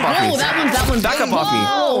one's Back up off me. Whoa, that one's. Back up off me.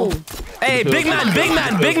 Whoa. Hey, big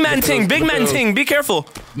man ting. Be careful.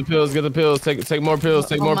 The pills, get the pills. Take more pills.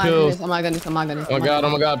 Take more pills. Oh my goodness. Oh my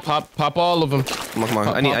god. Pop all of them. Come on.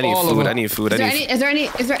 I need food. Is there any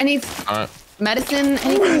All right. medicine?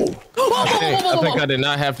 Anything? I think I did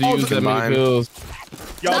not have to use that many pills.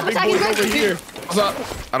 Y'all big boys over here. What's up?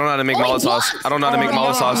 I don't know how to make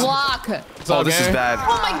Molotovs. Block. Oh, this is bad.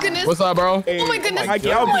 Oh my goodness. What's up, bro? Oh my goodness. Like,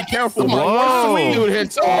 y'all be careful. Whoa. Dude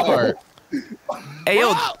hits hard. Hey,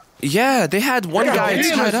 yo. Yeah, they had one guy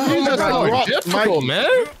tied up. That's so difficult, man.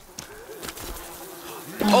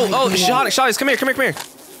 Oh, Shotties, come here.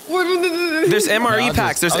 There's MRE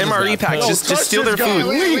packs. There's MRE packs. Just steal their food.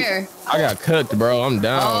 Where? I got cooked, bro. I'm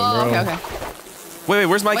down, Oh, bro. okay. Wait,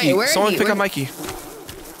 where's Mikey? Wait, where is Someone he? pick Where- up Mikey.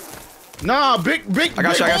 Nah, big. I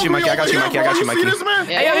got you, Mikey. I got you, Mikey. See this man?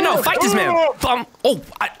 Hey, no, fight this man.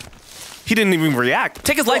 He didn't even react.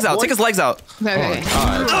 Take his legs out. Okay.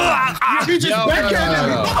 He just backhanded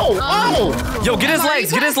me. Oh. Yo, get his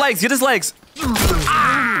legs.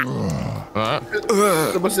 Oh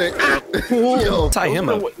Someone say, yo. Tie him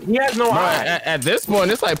up. He has no eye. At this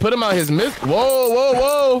point, it's like put him out his miss.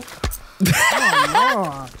 Whoa.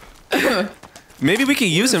 Maybe we can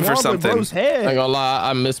use him for something. I ain't gonna lie,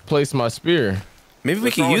 I misplaced my spear. Maybe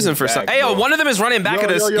we can use him for something. Hey, yo, one of them is running back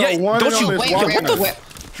at us. Yo, Yeah, one don't of you? them is Wait, walking. what the?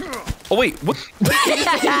 Oh wait, what?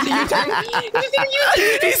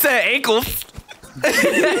 He said ankle.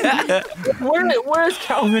 Where's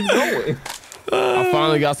Calvin going? I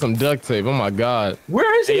finally got some duct tape. Oh my god.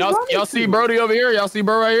 Where is he? Y'all see Brody over here? Y'all see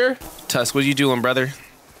bro right here? Tusk, what you doing, brother?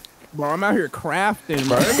 Bro, I'm out here crafting,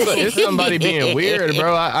 bro. It's somebody being weird,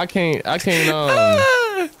 bro. I can't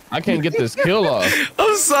get this kill off.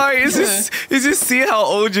 I'm sorry. Is this see how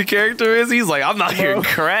old your character is? He's like, I'm not here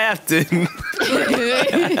crafting.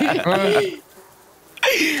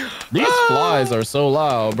 These flies are so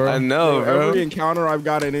loud, bro. I know, bro. Every encounter I've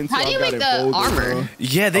gotten into, How do you make the armor?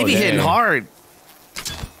 Yeah, they be hitting hard.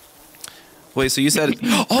 Wait, so you said,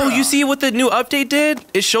 oh, you see what the new update did?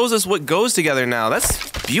 It shows us what goes together now.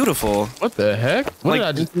 That's beautiful. What the heck? What did I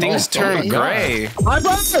Like, just things turn gray. I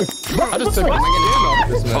just took my hand off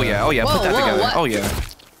this man. Oh, yeah, Whoa, put that whoa, together. what? Oh, yeah.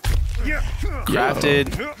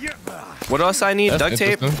 Crafted. What else I need? That's Duct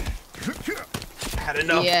tape? Had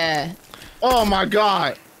enough. Yeah. Oh my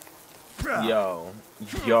God. Yo.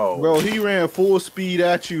 Bro, he ran full speed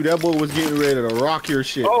at you. That boy was getting ready to rock your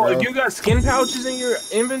shit, Oh, bro. if you got skin pouches in your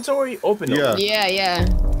inventory, open them. Yeah.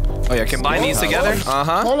 Oh, yeah, combine these together?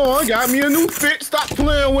 Uh-huh. Hold on, got me a new fit. Stop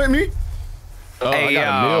playing with me. Oh, I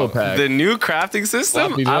got a meal pack. The new crafting system?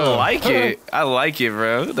 Sloppy I Joe. like it. I like it,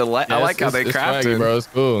 bro. I like how they craft it. Bro, it's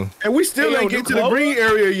cool. And we still ain't get to the green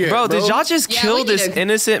area yet, Bro, did y'all just kill we this need to-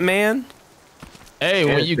 innocent man? Hey,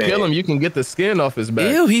 when you kill him, you can get the skin off his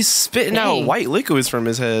back. Ew, he's spitting out Dang. white liquids from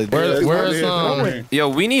his head. Where's Yo,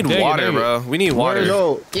 we need Dang it, water, dang it. bro. We need water.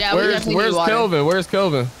 Yo, Yeah, we definitely where's need water. Kelvin? Where's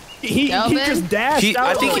Kelvin? He Kelvin? just dashed He, out.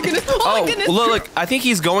 I think. Oh my goodness, oh my goodness. Look! I think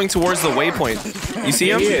he's going towards the waypoint. You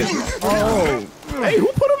see him? Oh. Hey, who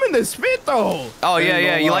put him in the spit though? Oh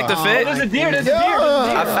yeah. You like the fit? There's a deer. There's a deer.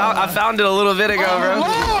 I found it a little bit ago, bro.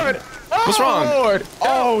 Lord. What's wrong? Lord.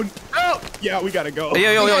 Oh, no. Yeah, we gotta go.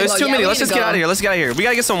 Yo, it's too Yeah, many. we Let's need just to get go. out of here. Let's get out of here. We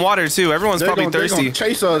gotta get some water too. Everyone's probably they thirsty. gonna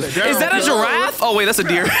chase us down. Is that a giraffe? Oh wait, that's a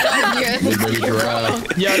deer.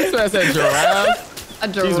 Yeah, this man said giraffe. A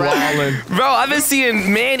He's giraffe. wilding. Bro, I've been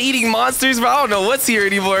seeing man-eating monsters, bro. I don't know what's here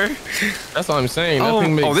anymore. That's what I'm saying. That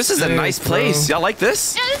thing makes This is a sense, nice place. bro. Y'all like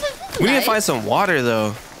this? Yeah, this is We need to nice. find some water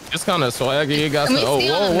though. It's kind of swaggy. You got Can some. we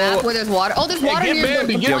see on the map where there's water? Oh, there's water get near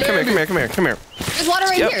Bambi, the get Yo, come Bambi. here. There's water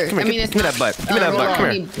right Yep, here. come here, I mean, it's give me not- that butt. Give me that butt. Come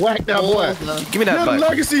here. Whack that boy. Give me that Good butt.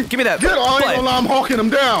 legacy. Give me that Good. I ain't butt. gonna lie, I'm hawking him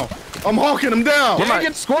down. I'm hawking him down. Where my,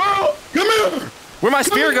 Squirrel. Come here. where'd my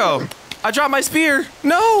spear go? I dropped my spear.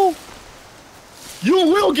 No. You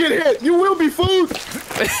will get hit. You will be food.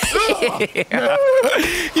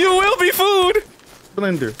 You will be food.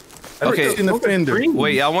 Blender. Okay. In the fender.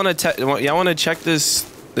 Wait, y'all want to check this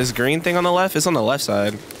green thing on the left? It's on the left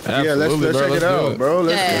side. Yeah, let's Absolutely, bro. check it Let's do out, bro.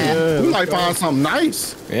 Yeah. We might find something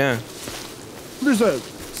nice. Yeah. There's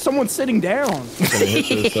someone sitting down. Gonna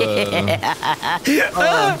hit this,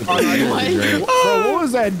 Bro, what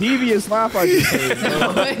was that devious laugh I just made,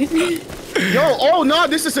 bro? Yo, oh no,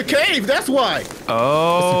 this is a cave. That's why.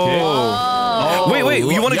 Oh. Wait,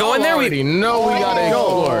 you want to go in there? already know we gotta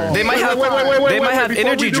explore. They might have. They might have Before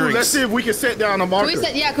energy we do, drinks. Let's see if we can set down a marker.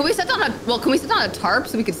 Can we set on a tarp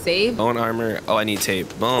so we could save? Bone armor. Oh, I need tape.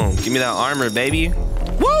 Boom. Give me that armor, baby.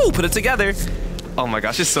 Woo! Put it together. Oh my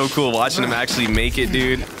gosh, it's so cool watching him actually make it,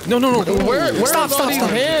 dude. No. Where's all these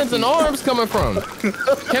hands and arms coming from?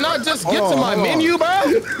 Can I just get to my menu, bro?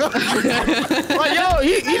 Like, yo,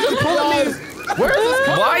 he just pulling these. Where is this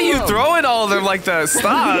coming Why are you from? throwing all of them like that?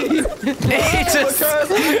 Stop. It just.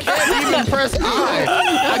 Because I can't even press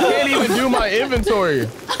I. I can't even do my inventory.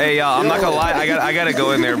 Hey, y'all, I'm not gonna lie. I gotta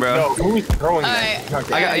go in there, bro. Who's throwing All that?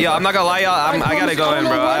 right. I'm not gonna lie, y'all. I gotta go in,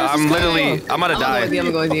 bro. I'm gonna I'm gonna die.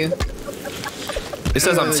 go with you. It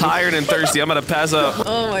says I'm tired and thirsty. I'm gonna pass up.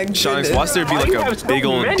 Oh my goodness. Shanks, watch there be like a big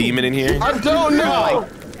old demon in here. I don't know.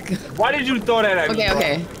 Why did you throw that at me?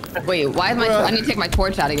 Okay. Wait, why is my? I need to take my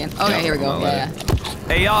torch out again. Okay, here we go. Yeah.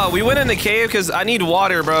 Hey, y'all, we went in the cave because I need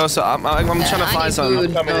water, bro. So I'm trying to I find need something.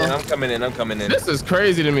 food. I'm coming in. This is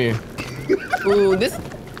crazy to me. Ooh, this.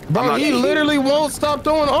 Bro, he literally won't stop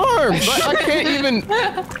throwing arms. Like, I can't even.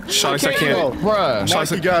 Shanks, I can't. Bruh.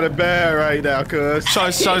 Mikey got it bad right now, cuz.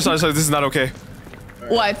 Shanks, this is not okay.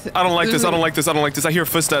 What? I don't like this. I don't like this. I hear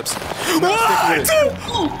footsteps. Wait.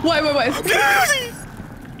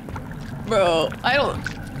 Bro, I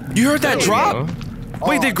don't. You heard that drop?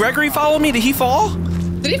 Wait, did Gregory follow me? Did he fall?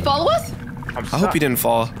 Did he follow us? I hope he didn't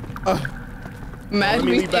fall. Imagine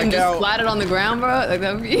me leave back getting just out. splattered on the ground, bro. Like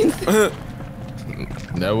that would be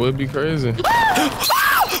That would be crazy. What?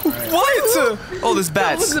 Oh, this What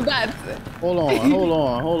bats. was the bats? Hold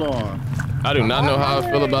on. I do not know how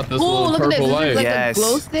I feel about this Ooh, little look at this. purple This light. is like Yes. a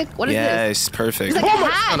glow stick. What is this? Yes, perfect. It's like a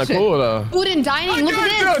hatch. Kind of cool though. Food and dining. Look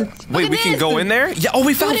at this. Wait, we can go in there? Yeah. Oh,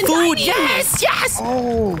 we found and food. dining. Yes, yes.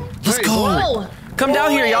 Oh, Let's go. Whoa. Come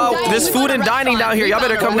down here, y'all. dining. There's We food found and a dining down restaurant. here. Y'all We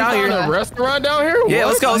better found come down a here. A restaurant down here? Yeah,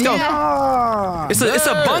 let's go. Let's go. Yeah. It's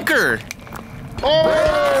a bunker.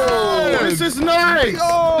 oh, this is nice. This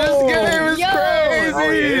game is Yo.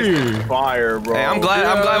 crazy. Fire, bro. Hey, I'm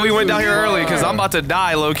glad we went down here early because I'm about to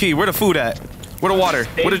die low key. Where the food at? Where the water?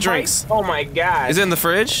 Where the drinks? Oh my god. Is it in the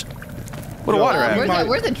fridge? Where the water at?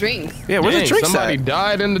 Where's the drinks? Yeah, where's the Dang, drinks somebody at?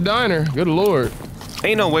 died in the diner. Good lord.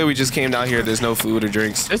 Ain't no way we just came down here. There's no food or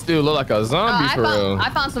drinks. This dude look like a zombie for real. I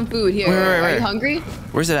found some food here. Where? Are you hungry?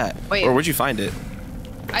 Where's it at? Wait. Or where'd you find it?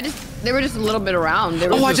 They were just a little bit around. They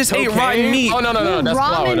were Oh, I just ate rotten meat. Oh no, that's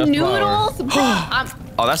flour. ramen That's noodles. Bro,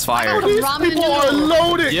 Oh, that's fire. These Ramen people are noodles.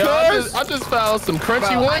 loaded, Yeah, cuz. I just found some crunchy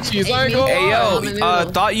Bro, I just munchies. ate I ain't meat. gonna Hey Ramen yo,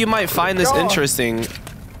 noodles. thought you might find this interesting.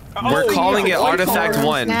 We're calling it Artifact Oh,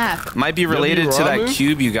 1. snap. Might be related to that ramen?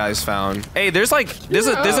 cube you guys found. Hey, there's a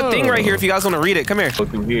thing right here if you guys want to read it. Come here. Look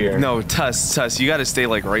through here. No, Tuss, you gotta stay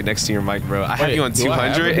like right next to your mic, bro. I have Wait, you on do I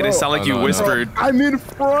have 200 it, and it bro? sounded like Oh, you no. whispered. I'm in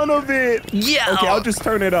front of it. Yeah. Okay, I'll just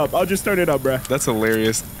turn it up, bro. That's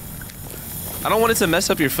hilarious. I don't want it to mess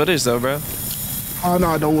up your footage though, bro. Oh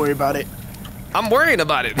no, don't worry about it. I'm worrying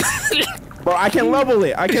about it. Bro, I can level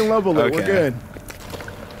it. Okay. We're good.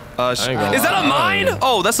 ain't gonna Is that a lie. mine?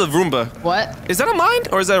 Oh, that's a Roomba. What? Is that a mine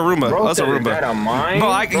or is that a Roomba? Bro, Oh, that's a is that Roomba. a mine?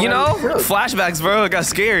 Bro, you know, flashbacks, bro. I got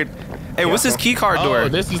scared. Hey, what's this key card door? Oh,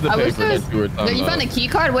 this is the I wish paper that you were talking you about. found a key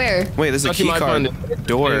card where? Wait, there's a Thought you key might card find it.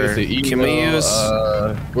 door. It's an Can we email,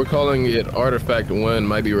 use? we're calling it Artifact 1.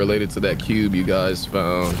 Might be related to that cube you guys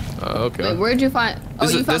found. Okay. Wait, where'd you find? Oh,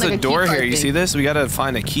 you found There's like a door key card here. You thing. see this? We gotta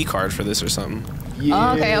find a key card for this or something.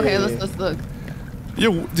 Oh, okay. Let's look.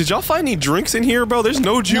 Yo, did y'all find any drinks in here, bro? There's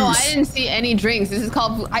no juice. No, I didn't see any drinks. This is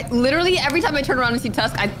called. Literally every time I turn around and see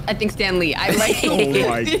Tusk, I think Stan Lee. I like. Oh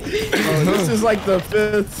my. This is like the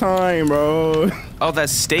 5th time, bro. Oh,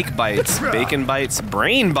 that's steak bites, bacon bites,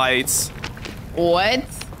 brain bites. What?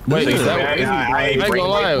 Wait, is that I I ain't gonna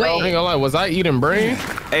lie. Wait. I ain't gonna lie. Was I eating brain?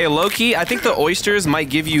 Hey, low-key, I think the oysters might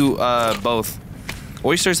give you both.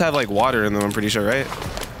 Oysters have like water in them, I'm pretty sure, right?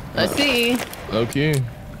 Let's see. Okay.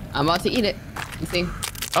 I'm about to eat it. Let's see.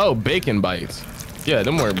 Oh, bacon bites. Yeah,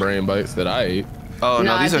 them weren't brain bites that I ate. Oh no,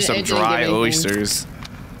 Nah, these it are some didn't give dry anything. oysters.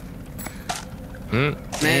 Dang,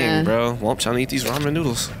 Man. bro. Well, I'm trying to eat these ramen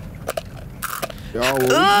noodles. Yo,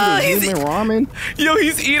 what he's- eating ramen? Yo,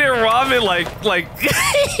 he's eating ramen like.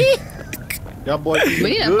 Y'all boys We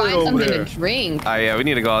need to good find over something there. to drink. Oh yeah, we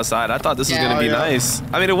need to go outside. I thought this was Yeah. gonna be Oh, yeah. nice.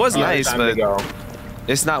 I mean, it was nice, Time to but go.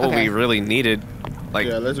 it's not what Okay. we really needed. Like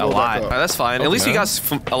Yeah, let's a go back lot. up. Alright, that's fine. At least we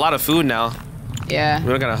Okay. got a lot of food now. Yeah. We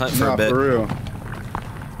don't gotta hunt for a Nah, bit. for real.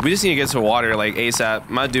 We just need to get to water like ASAP.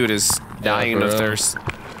 My dude is dying for of real. thirst.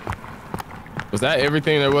 Was that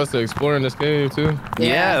everything there was to explore in this cave too?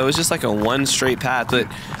 Yeah, it was just like a one straight path. But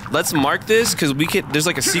let's mark this because there's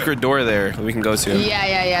like a secret door there that we can go to.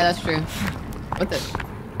 Yeah. That's true. What the?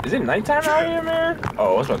 Is it nighttime out here, man?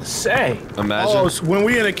 Oh, I was about to say. Imagine. Oh, so when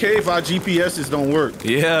we in a cave, our GPSs don't work.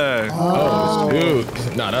 Yeah. Oh,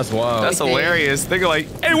 dude. Nah, that's wild. That's Okay. hilarious. They're like,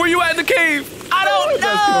 hey, where you at in the cave? I don't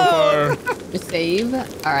know. Just save.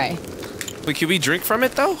 All right. But can we drink from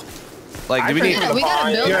it though? Like, do we need? We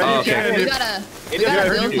gotta build Yeah, something. okay. We gotta Yeah,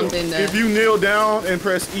 build something there. If you kneel down and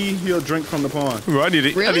press E, he'll drink from the pond. Ooh, I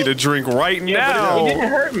need Really? a drink right He now. didn't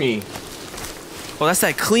hurt me. Well, that's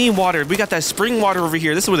that clean water. We got that spring water over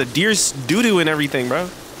here. This is with a deer's doo-doo and everything, bro.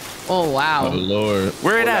 Oh Oh wow. Lord.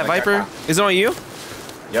 Where it at, Viper? Is it on you?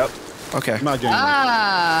 Yep. Okay. I'm not getting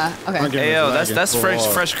Ah. I'm Okay. getting Hey, yo, lagging. that's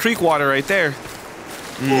fresh creek water right there.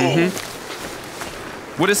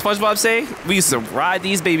 What did SpongeBob say? We used to ride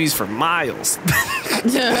these babies for miles.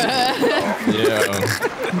 Yeah.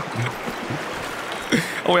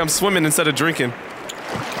 Oh wait, I'm swimming instead of drinking.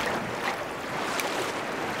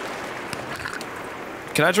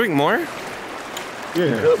 Can I drink more?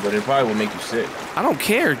 Yeah. Good, but it probably will make you sick. I don't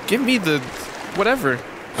care. Give me the whatever.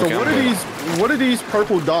 So Okay, what I'm are good. what are these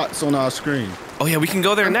purple dots on our screen? Oh yeah, we can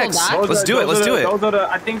go there Purple next. dots? Let's do it. Let's do it.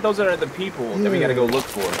 I think those are the people that we gotta go look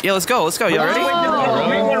for. Yeah, let's go. Let's go. Y'all ready? Wait, there's a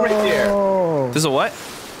green one right there. There's a what?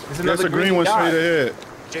 There's That's another a green one dot. straight ahead.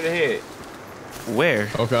 Straight ahead. Where?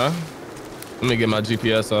 Okay. Let me get my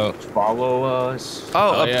GPS out. Follow us.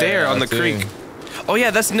 Oh, up yeah, there yeah, on I the see. creek. Oh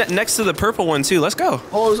yeah, that's next to the purple one too. Let's go.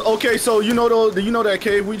 Oh, okay. So you know that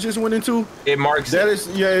cave we just went into? It marks That it. is,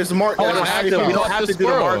 yeah, it's marked. We that don't is have to, we don't have to do the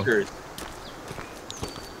Squirrel. markers.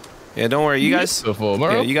 Yeah, don't worry, you guys. Beautiful,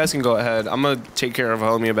 bro. Yeah, you guys can go ahead. I'm gonna take care of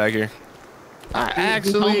homie back here. I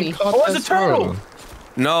actually Homie. caught Oh, it's that a turtle. squirrel.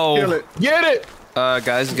 No. Kill it. Get it.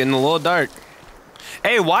 Guys, it's getting a little dark.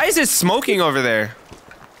 Hey, why is it smoking over there?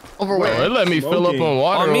 Over Oh, where? it let me fill up on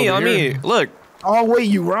water. On me, over on here. me. Look. Oh wait,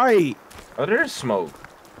 you right. Oh, there's smoke.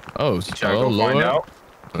 Oh, Try to oh go Lord. find out.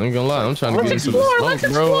 I ain't gonna lie, I'm trying to Let's get into the explore,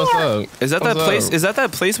 smoke, bro. What's up? Is that What's that place? up? Is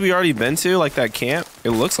that place we already been to? Like that camp?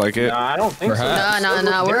 It looks like it. Nah, I don't think Perhaps. so. No. It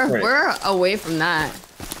looks different. We're away from that.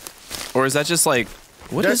 Or is that just like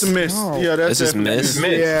what That's is a miss. No. Yeah, that's This is definitely miss?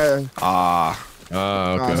 Miss. Yeah. Ah.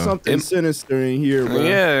 Okay. Something sinister in here, bro.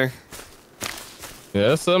 Yeah. Yeah,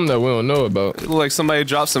 that's something that we don't know about. It looked like somebody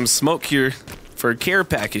dropped some smoke here for a care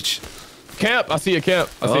package. Camp. I see a camp.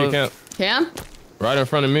 I see a camp. Cam? Right in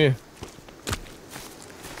front of me.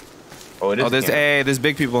 Oh, it is. Oh, there's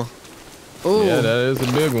big people. Ooh. Yeah, that is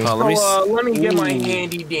a big one. Oh, let me. Let me get my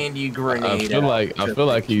handy dandy grenade. I feel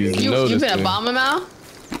like he's You noticed. finna bomb him out?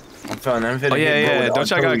 I'm finna Oh yeah, get yeah. both Don't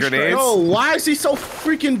y'all got artillery grenades? Yo, why is he so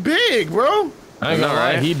freaking big, bro? I ain't gonna I know,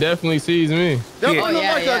 lie, right? he definitely sees me. That Yeah. one look Oh,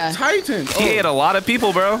 yeah, like yeah. a titan. He ate a lot of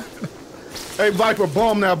people, bro. Hey, Viper,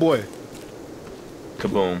 bomb that boy.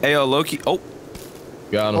 strikes. Kaboom. Hey, yo, Loki. Oh,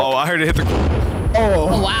 Got him. oh, I heard it hit the. Oh,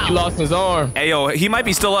 He wow. lost his arm. Hey, yo, he might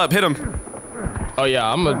be still up. Hit him. Oh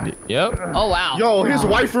yeah, yep. Oh, wow. Yo, his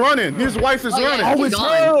wife running. His wife is Oh, yeah, running. she's it's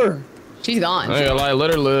gone. her. She's gone. I ain't gonna lie,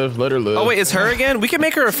 let her live. Let her live. Oh wait, it's her again. We can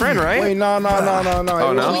make her a friend, right? Wait, no. Oh,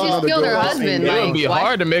 no? We just killed her husband. It would Like, be what?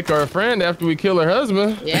 hard to make her a friend after we kill her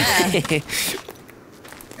husband. Yeah.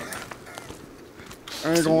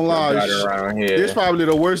 I ain't gonna lie. Got it around here. This probably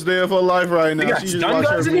the worst day of her life right now. They got She just stun watched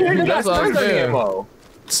guns her in here. They got That's what stun I'm gun saying. ammo.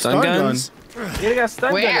 Stun guns. Yeah, they got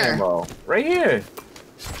stun gun Where? ammo. Right here.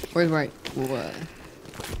 Where's right? What?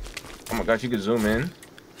 Oh my gosh, you can zoom in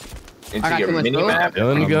I into got your too much mini room. map.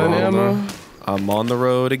 Gun ammo. I'm on the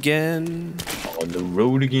road again. On the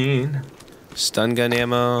road again. Stun gun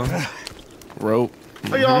ammo. Rope.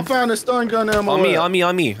 Hey, y'all found the stun gun ammo. On me, at? on me,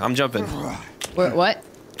 on me. I'm jumping. Where, what?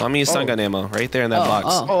 On me, stun gun ammo. Right there in that box.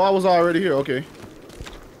 Oh, I was already here. Okay.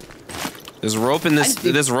 There's rope in this. I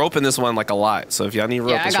see. There's rope in this one, like a lot. So if y'all need rope,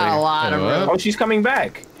 Yeah, I it's got right a here. lot of Yeah. room. Oh, she's coming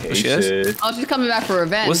back. Hey, she is? sis. Oh, she's coming back for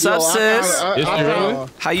revenge. What's up, Yo, sis? Is she really?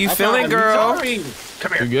 How you feeling, girl? Sorry.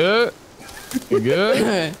 Come You here. good? You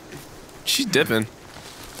good? She's dipping.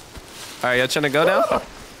 All right, y'all trying to go now?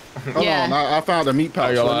 Hold Yeah. on. I found a meat pouch. I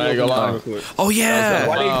ain't gonna lie, I ain't gonna lie. Real quick. Oh yeah.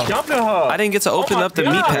 Why Wow. they jumping her? I didn't get to open my up the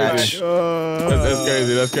meat God. patch. That's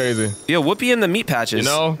crazy. That's crazy. Yo, Whoopi in the meat patches.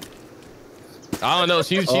 You know? I don't know.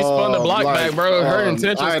 She spun the block Like, back, bro. Her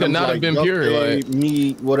intentions could items not have like been duct pure. tape, Like,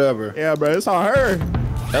 meat, whatever. Yeah, bro, it's on her.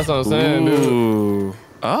 that's what I'm saying, dude. Ooh.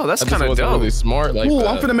 Oh, that's That just kind of wasn't dope. really smart like Ooh, that.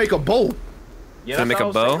 I'm finna make a bow. Yeah, Gonna that's make what a I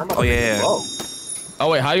was bow? saying. I'm about Oh, to make yeah. a bow. Oh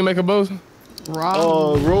wait, how you make a bow?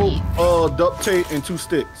 Raw. Rope, duct tape, and 2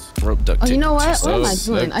 sticks. Rope duct Oh, tape. you know what? What So am I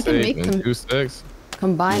doing? I can six, make and them 2 sticks.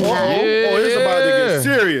 combine Oh, that. it's about to get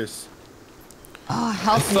serious. Oh,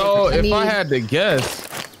 help me. So if I need- had to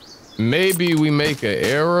guess, maybe we make an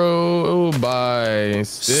arrow by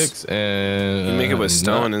sticks and You make it with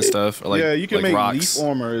stone and stuff, or like, yeah, you can like make rocks. leaf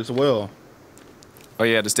armor as well. Oh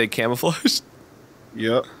yeah, to stay camouflaged.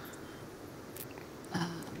 Yep.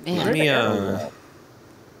 Let Man, me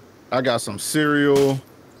I got some cereal.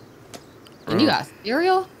 and you got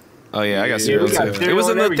cereal? Oh yeah, I got Yeah, cereal we got too. It cereal was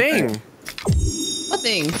in and the everything. thing. What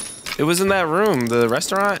thing? It was in that room, the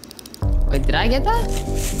restaurant. Wait, did I get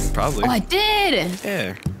that? Probably. Oh, I did.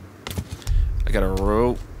 Yeah. I got a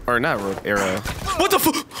rope, or not rope, arrow. What the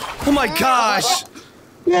fu- Oh my gosh!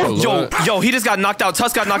 Yo, he just got knocked out.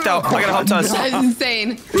 Tusk got knocked out. I gotta help Tusk. That's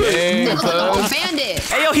insane. Dang, Oh, son. bandit.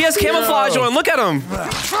 Hey yo, he has camouflage on. Look at him.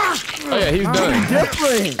 Oh yeah, he's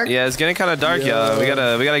done. Yeah, it's getting kind of dark, y'all. We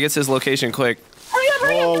gotta get to his location quick.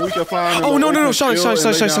 Oh, we can find. Oh, no, Sean.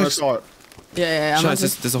 Yeah. Sean,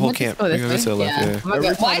 there's a whole camp. Go We this gotta way. go to the left, yeah. Oh my God.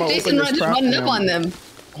 Every Why time I is Jason open this just crap running up now. on them?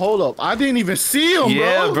 Hold up, I didn't even see him,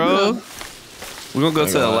 Yeah, bro. bro. We're gonna go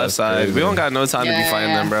to the left that's side. crazy. We don't got no time to be fighting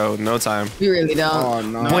Yeah. them, bro. No time. We really don't. Oh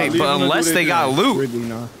no. Wait, Leave but them to do unless their they got thing. loot. Really,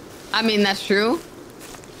 no. I mean, that's true.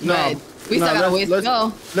 No, But we still got a ways to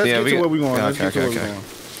go. Let's Yeah, get we to got- where we going. yeah, Let's get to okay, where we okay. going.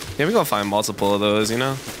 Yeah, we're gonna find multiple of those, you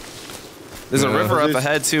know? There's a Yeah. river up This-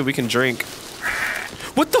 ahead, too. We can drink.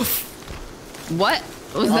 What the f- What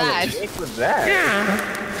was that? What was that?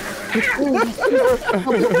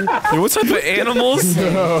 Yo, what type of animals?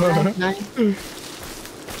 Nice.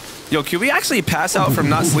 Yo, can we actually pass out from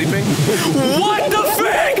not sleeping? What the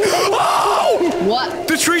frick? Oh! What?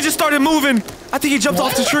 The tree just started moving. I think he jumped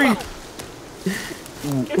off the tree.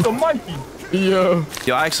 It's a monkey. Yeah.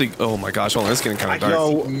 Yo, I actually. Oh my gosh, hold on. It's getting kind of dark.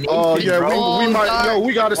 Yo, yeah, we might. Yo,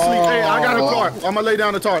 we gotta sleep. Hey, I got a tarp. I'm gonna lay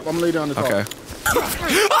down the tarp. Okay.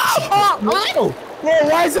 Bro,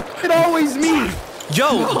 why is it always me?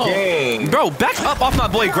 Yo, Dang. bro, back up off my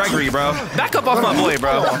boy Gregory, bro. Back up off my boy,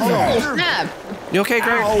 bro. Snap. You okay,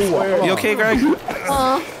 Greg? You okay, Greg?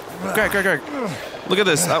 Greg. Look at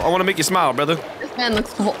this. I want to make you smile, brother. This man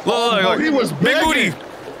looks cool. Look. He was Big booty. begging.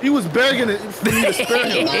 He was begging it for me to spare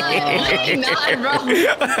him. Not, bro.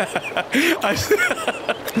 Yes.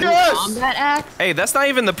 Combat axe. Hey, that's not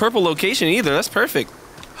even the purple location either. That's perfect.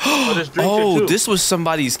 Oh, this was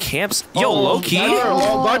somebody's camps. Yo, low key.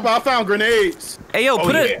 Oh, Viper, I found grenades. Hey, yo,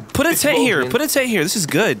 put a tent here. Put a tent here. This is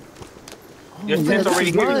good. Your tent's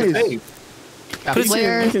already here. You're safe. Put a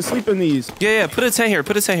tent. We can sleep in these. Yeah, put a tent here.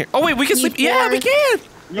 Oh wait, we can sleep. Yeah, we can.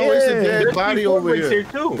 No, it's a dead body over here.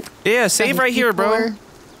 too. Yeah, save right here, bro. That's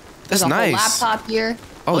There's a whole nice. laptop here.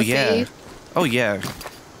 Oh Go yeah. save. Oh yeah.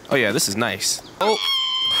 Oh yeah. This is nice. Oh,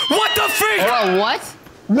 what the freak? Oh, what?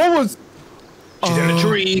 What was? She's in the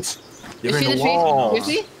trees. Is They're she in the the tree? walls. Is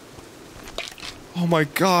she? Oh my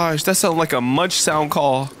gosh, that sounded like a munch sound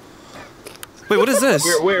call. Wait, what is this?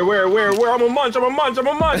 Where? I'm a munch.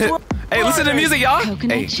 Hey, listen to the music, y'all.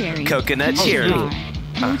 Coconut Hey, cherry. coconut cherry.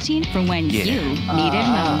 Protein for when Yeah. you need it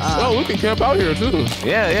most. Oh, we can camp out here too.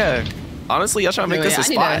 Yeah. Honestly, y'all trying to make this a I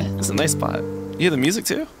need spot. that. It's a nice spot. You hear the music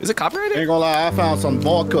too? Is it copyrighted? Ain't gonna lie, I found some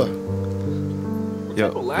vodka.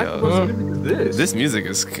 This music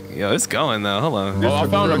is, it's going though. Hold on. Oh, I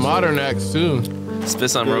found a modern axe too. Spit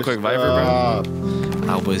something real quick, Viper, bro.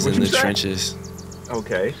 I was in the trenches.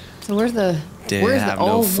 Okay. So where's the? Didn't where's have the?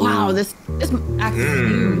 no Oh food. wow, this axe is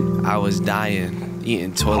huge. I was dying,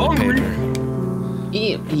 eating toilet paper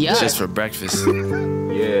Yeah. just for breakfast.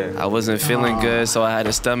 Yeah. I wasn't feeling good, so I had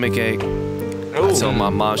a stomach ache. I told my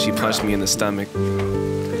mom, she punched me in the stomach.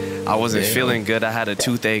 I wasn't feeling good, I had a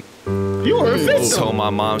toothache. You were a I victim. told my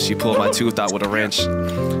mom, she pulled my tooth out with a wrench.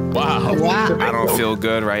 Wow. Wow. I don't feel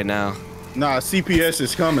good right now. Nah, CPS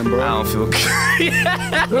is coming, I bro. don't feel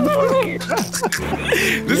good.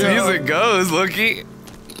 This music goes, Loki.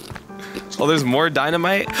 Oh, there's more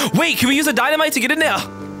dynamite. Wait, can we use a dynamite to get in there?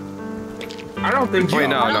 I don't think so. Wait, I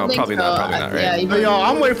no, don't think probably so. not, right? Yeah, Hey, y'all,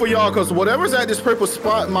 I'm waiting for y'all because whatever's at this purple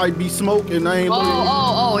spot might be smoke and I ain't looking.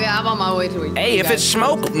 Oh, yeah, I'm on my way to it. Hey, if it's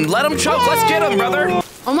smoke, let him choke. Let's get him, brother.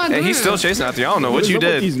 Oh my god. Hey, he's still chasing after you. I don't know what you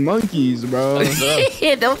did. These monkeys, bro.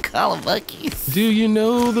 Don't call them monkeys. Do you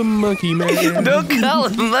know the monkey man? Don't call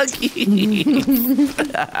them monkeys.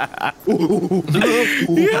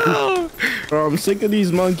 Yo. Bro, I'm sick of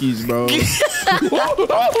these monkeys, bro.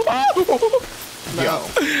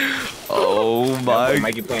 Oh my.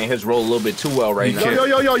 Mikey playing his role a little bit too well right now.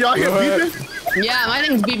 Yo, y'all hear beeping? Yeah, my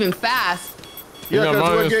thing's beeping fast. Yeah, Yeah, because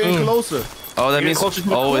mine we're is getting too. closer. Oh, that Get means. closer to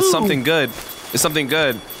the Oh, it's food. something good. It's something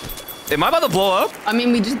good. Am I about to blow up? I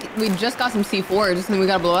mean, we just got some C4. Just think we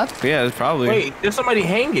gotta blow up. Yeah, it's probably. Wait, there's somebody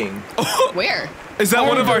hanging. Where? Is that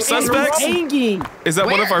one of our suspects? Hanging. Is that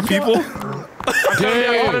one of Where? our people?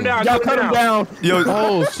 Cut him down. Y'all cut him down. Yo,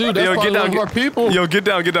 Oh shoot, that's yo, probably one of our people. Yo, get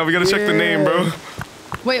down. We gotta check the name, bro.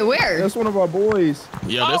 Wait, where? That's one of our boys.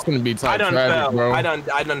 Yeah, that's gonna be I top done tragic, fell. bro. I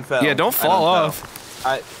done fell. Yeah, don't I fall done off.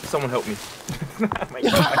 fell. Someone help me. My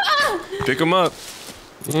God. Pick him up.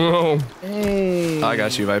 Oh, I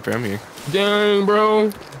got you, Viper. I'm here. dang, bro.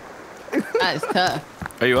 That is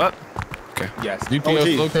tough. Are you up? Yes. GPS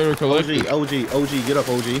OG. locator collected. OG, get up,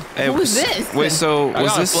 OG. Hey, Who is this? Wait, so I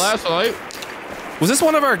was got this a flashlight. was this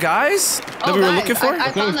one of our guys that we were guys, looking for?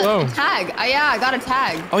 I found think so. a tag. Yeah, I got a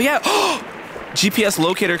tag. Oh yeah. GPS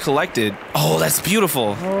locator collected. Oh, that's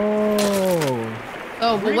beautiful.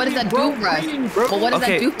 Oh, but what does that do for us? Well, what does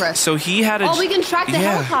that do for us? So he had a. Oh, we can track the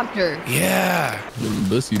yeah. helicopter. Yeah. Them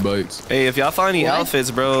bussy bites. Hey, if y'all find any What? outfits,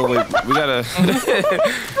 bro, we gotta.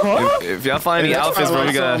 if y'all find any Hey, that's outfits, bro,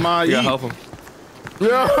 we probably gotta something I help eat.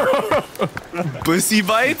 them. Bussy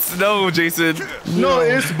bites? No, Jason. No,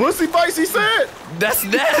 it's bussy bites, he said. That's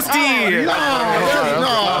nasty.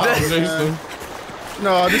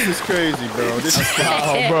 No, this is crazy, bro. This is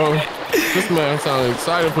Oh, bro. This man sounded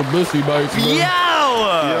excited for bussy bites, bro. Yo.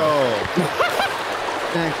 yo.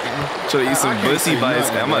 Okay. Try to eat some bussy bites.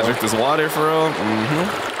 nothing, I'm gonna bro. drink this water for real.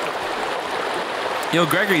 Yo,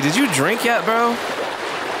 Gregory, did you drink yet, bro?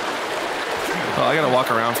 Oh, I gotta walk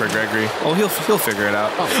around for Gregory. Oh, he'll figure it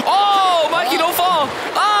out. Oh, Mikey, don't fall.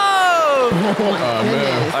 Oh. Oh,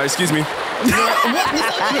 man. Excuse me.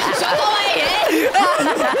 Shut the way, eh?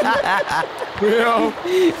 Yo,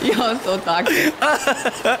 Yo, so toxic.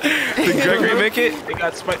 Did Gregory make it? They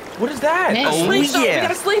got spike. What is that? Nice. A slingshot. yeah. We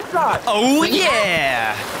got a slingshot. Oh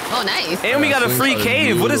yeah! Oh, nice. And we got a free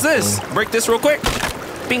cave. What is this? Break this real quick.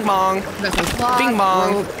 Bing bong. Got some clock, Bing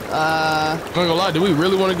bong. rope, I'm not gonna lie, do we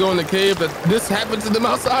really want to go in the cave that this happened to them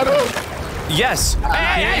outside of? Yes.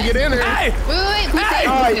 Hey, Get in there. hey! Wait. Please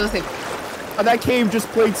Hey! save. that cave just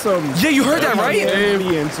played some Yeah, you heard that, right?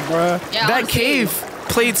 aliens, bruh. Yeah, That cave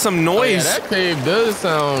played some noise. Yeah, that cave does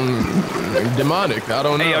sound demonic. I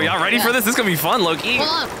don't know. Hey, yo, y'all ready for this? This is gonna be fun, Loki. Hold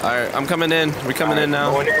on. All right, I'm coming in. We coming in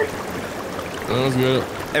now. Going in. That was good.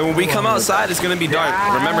 And when we come outside, it's gonna be dark.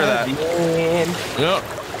 Remember that. Yep.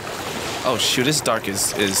 Oh shoot, it's dark.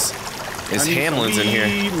 Is I need Hamlin's some in here?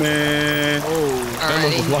 weed, man.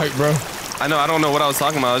 That was light, bro. I know. I don't know what I was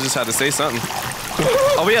talking about. I just had to say something.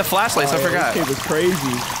 Oh, we have flashlights. I forgot. This cave was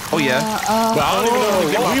crazy. Oh yeah. But I don't even know if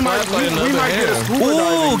we get my flashlight in the We other might get a hand. scuba Ooh,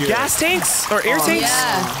 diving gear. gas tanks or air tanks?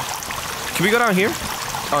 Yeah. Can we go down here?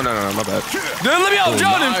 Oh no, my bad. Dude, let me out. I'm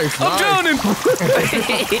drowning. nice, I'm drowning.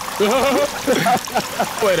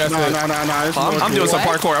 Wait, that's Nah, it. nah. It's I'm doing some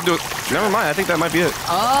What? parkour. I'm doing. Never mind. I think that might be it.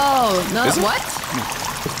 Oh, no. Is it? What?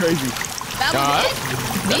 Crazy. That Nah, was it?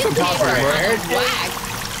 These caves parkour, are bro. whack.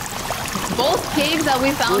 Both caves that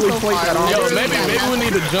we found Really so played far. that on. Yo, literally maybe got we nothing.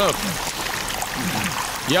 need to jump.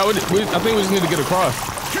 Yeah, I think we just need to get across.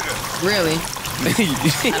 Really? Maybe.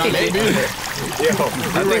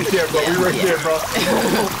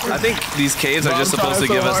 I think these caves are just supposed to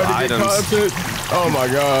give us items. Oh my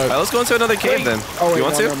god. All right, let's go into another cave then. Oh, You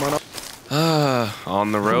want to? no.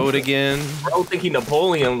 On the road again. Bro, think he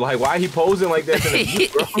Napoleon. Like, why he posing like that in the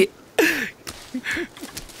heat, bro?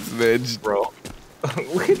 Man,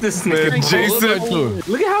 Look at this nigga.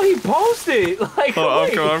 Jason. Look at how he posted. Like, Oh,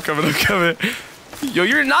 wait, I'm coming. Yo,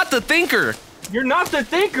 you're not the thinker. you're not the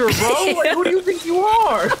thinker, bro. Like, who do you think you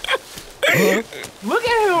are? Look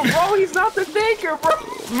at him, bro. He's not the thinker, bro.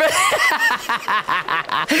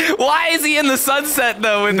 Why is he in the sunset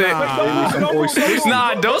though with it?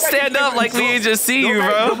 Nah, don't stand up like we ain't just see you,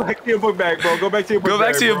 Go bro. back to your book bag, bro. Go back to your book Go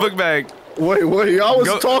bag. back to your bro. book bag. Wait, y'all was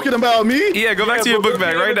Go- talking about me? Yeah, go back to your book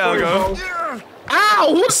bag right now, go.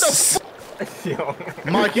 Ow, what the Yo.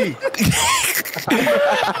 Mikey?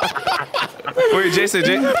 Wait, Jason,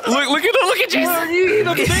 look at Jason. You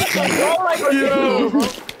the thinker, bro. Like,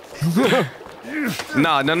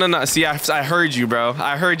 No. See, I heard you, bro.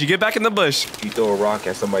 I heard you. Get back in the bush. you throw a rock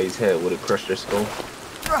at somebody's head, would it crush their skull?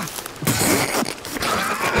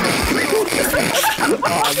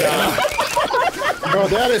 Bro,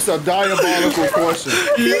 that is a diabolical question.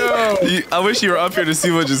 I wish you were up here to see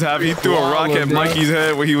what just happened. He threw a rock at Mikey's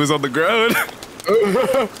head when he was on the ground.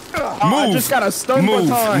 I just got a stun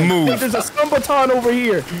baton. Move. Hey, there's a stun baton over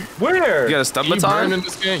here. Where? You got a stun You burn baton? in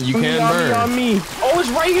this game? You can on burn. me. Oh, it's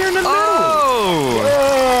right here in the middle. Oh!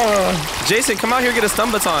 Jason, come out here and get a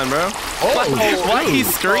stun baton, bro. Why he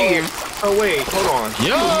scream? Oh, wait. Hold on.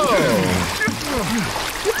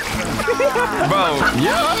 Bro,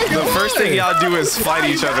 the first thing y'all do is fight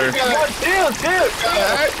each other. Chill.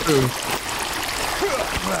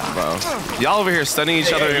 Bro, y'all over here stunning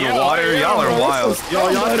each other in water. Y'all are wild.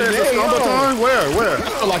 Y'all said it's a stun baton? Where?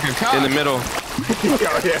 Like a cop. In the middle.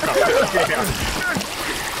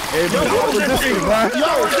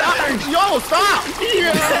 Yo, stop!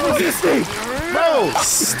 Bro,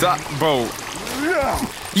 Stop, bro.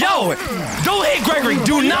 Yo, don't hit Gregory.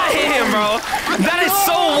 Do not hit him, bro. That is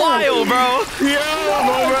so wild, bro.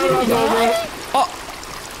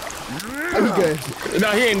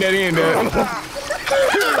 No, he ain't dead.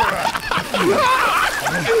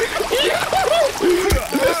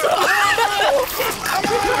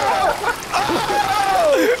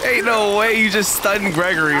 Ain't no way you just stunned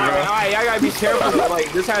Gregory, All bro. right, I gotta be careful.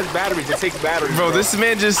 Like, this has batteries. It takes batteries. Bro, this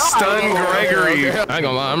man just stunned Gregory. I ain't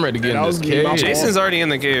gonna lie, I'm ready to get in this cave. Jason's already in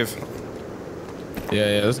the cave.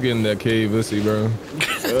 Yeah, let's get in that cave. Let's see, bro.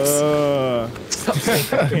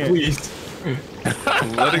 Please.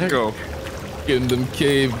 Let it go. Getting them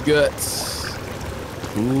cave guts.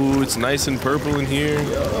 Ooh, it's nice and purple in here.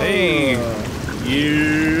 Hey.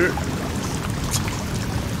 Yeah.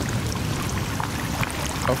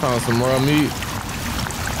 I found some raw meat.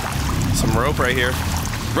 Some rope right here.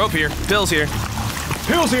 Rope here. Pills here.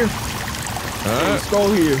 Pills here. Alright.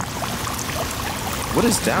 Skull here. What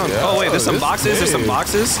is down? Yeah. Oh, wait, there's some This boxes. There's some cave.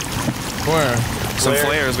 boxes. Where? Some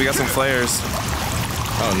flares. We got some flares.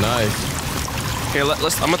 Oh, nice. Here,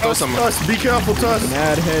 let's. I'm gonna throw some. Tuss, be careful, Tuss.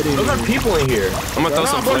 Mad headed. Those are people in here. I'm gonna throw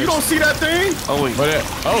some Bro, you flares. don't see that thing? Oh wait.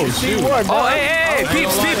 Oh, shoot. Oh, hey,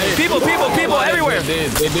 peeps, people everywhere. They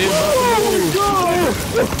did.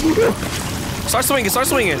 Start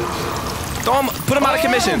swinging. Throw him, put him out of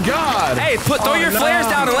commission. Oh, God. Hey, throw your flares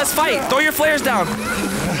down and let's fight. Throw your flares down.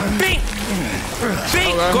 Bing.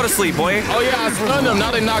 Bing. Okay. Go to sleep, boy. Oh yeah, I stunned them. Now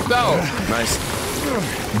they knocked out. Nice.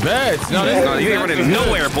 Bet. No, You ain't running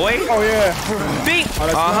nowhere, boy. Oh yeah. Bing.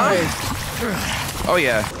 Nice. Oh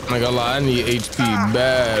yeah. I'm not gonna lie, I need HP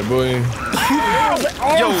bad, boy.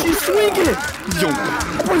 Yo. She's swinging.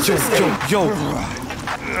 Yo.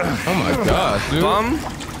 Oh my gosh, dude. Bum.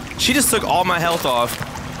 She just took all my health off.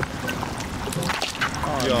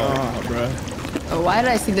 Oh, why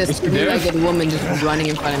did I see this three-legged woman just running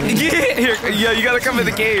in front of me? Here, yo, you gotta come in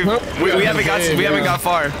the cave. We haven't got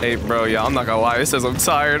far. Hey, bro, yeah, I'm not gonna lie. It says I'm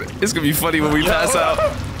tired. It's gonna be funny when we pass out.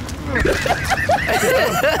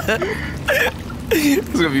 It's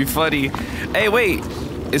gonna be funny. Hey, wait.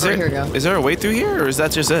 Is there a way through here, or is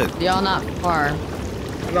that just it? Y'all not far.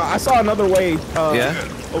 No, I saw another way. Yeah.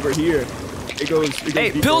 Over here. It goes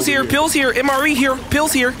Hey, deep pills over here, pills here, MRE here,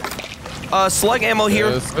 pills here. Slug ammo here.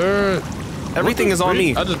 Yes, sir. Everything is on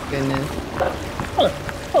me. I just Goodness. Don't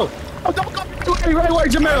go. Hey,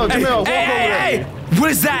 wait, Jamel. Hey!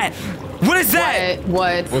 What is that? What is that?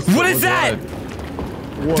 What? What is that?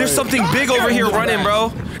 There's something big over here running,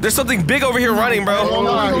 bro. There's something big over here running, bro. Oh,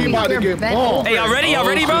 no, he about to get bombed. Hey, y'all ready? Y'all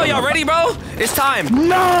ready, bro? Y'all ready, bro? It's time.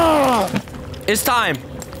 Nah. It's time.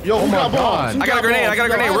 Yo, who got bombs? I got a grenade.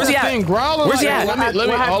 Where's he at? Where's he at? Let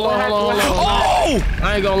me hold on. Oh!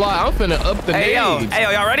 I ain't gonna lie, I'm finna up the Hey, yo,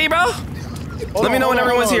 y'all ready, bro? Let me know when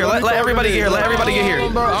everyone's here. Let everybody get here. Let everybody get here.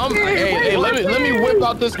 Bro, hey, let me whip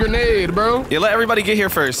out this grenade, bro. Yeah, let everybody get here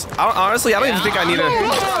first. Honestly, I don't even think I need a...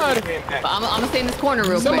 I'm gonna stay in this corner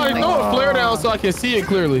real Somebody quick. throw a flare down so I can see it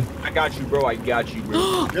clearly. I got you, bro. Yeah.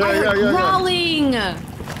 Crawling.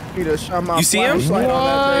 You see him? What?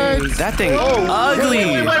 That thing ugly.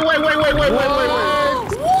 Wait.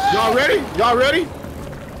 Y'all ready?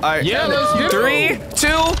 All right. Yeah, let's get 3, 2,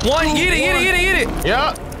 1. Eat it.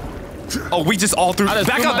 Yeah. Oh, we just all threw.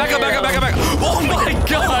 Back up. Oh my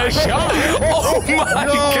gosh. Oh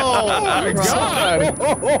my God.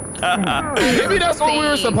 Maybe that's what we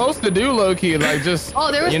were supposed to do, low key. Like just.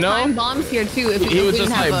 Oh, there was you know? time bombs here too. If He we was didn't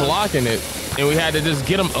just like have a- blocking it, and we had to just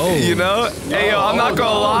get him. Oh. You know? Hey, yo, I'm not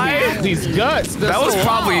gonna lie. These guts. That was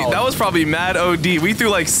probably mad OD. We threw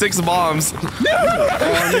like 6 bombs.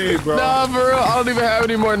 Bro. Nah, for real. I don't even have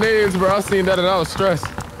any more names, bro. I seen that and I was stressed.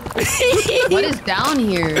 What is down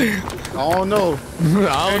here? I don't know.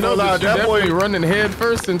 I don't know. lie, That that boy boy- running head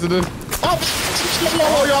first into the. Oh,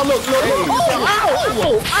 y'all look. What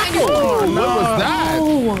was that?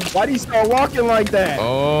 Why do you start walking like that?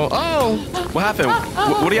 Oh. What happened?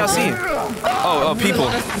 What do y'all see? Oh, people.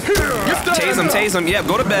 Tase him. Yep,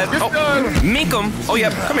 go to bed. Oh, mink him. Oh,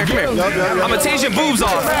 yep. Come here. I'm gonna tase your boobs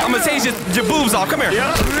off. Come here.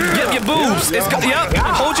 Yep, your boobs. Yep.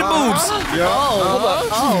 Hold your boobs.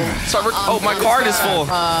 Oh, my card is full.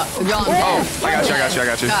 Y'all. Oh, I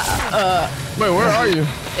got you. Wait, where are you?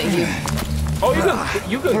 Thank you. Oh,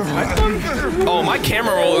 you could. Oh, my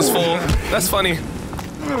camera roll is full. That's funny.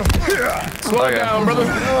 Slow down, brother.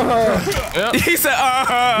 Yep. He said, Okay,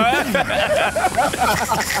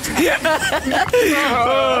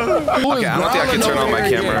 I don't think I can turn on my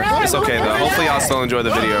camera. It's okay, though. Hopefully, y'all still enjoy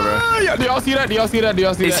the video, bro. Do y'all see that?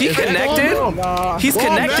 Is he connected? He's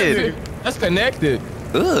connected. That's connected.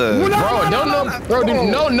 Ugh.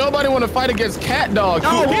 Nobody want to fight against cat dog. He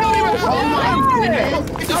don't even have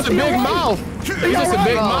He's just a big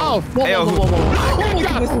mouth. Hey,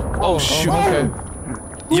 oh, shoot. Okay.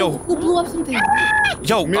 Yo. Who blew up something?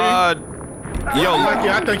 Yo, I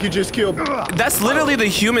think you just killed me. that's literally the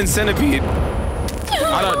human centipede.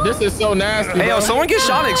 This is so nasty. Hey, yo, someone get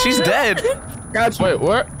Shonix. She's dead. Wait,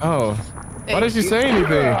 what? Oh. Why did she say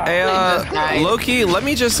anything? Hey, Loki, let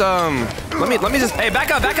me just, hey, back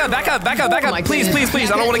up. Please. I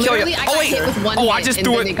don't want to kill you. Literally, I Oh, got wait. hit with one Oh, I hit just and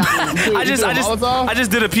threw then it. they got me. I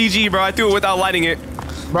just did a PG, bro. I threw it without lighting it.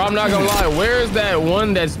 Bro, I'm not gonna lie. Where is that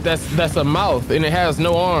one that's a mouth and it has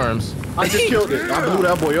no arms? I just killed it. I blew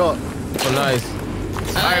that boy up. Oh, nice.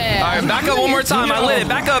 All right, back up one more time. I lit it.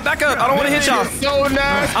 Back up. I don't want to hit y'all. So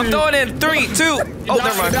nasty. I'm throwing in 3, 2. Oh,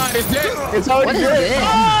 never mind. It's dead. It's already dead.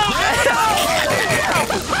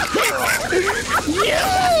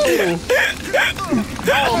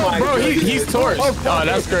 Oh my bro, he's torched. Oh,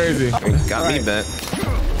 that's crazy. Got me bent.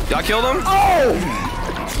 Y'all killed him?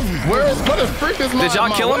 What the freak is my Did y'all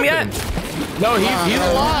kill him yet? No, he's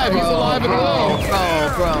alive. He's alive and well.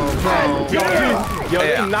 Bro. Yo,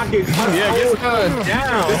 Yeah. knock his Yeah, get done.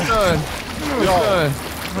 down. It's done.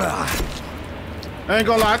 I ain't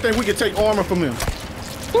gonna lie. I think we can take armor from him.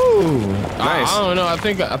 Ooh. Nice. I don't know. I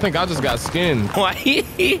think I just got skinned. Why?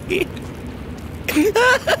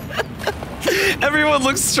 Everyone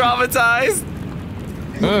looks traumatized.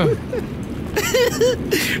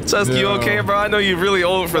 Tusk, you okay, bro? I know you're really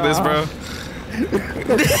old for this, bro.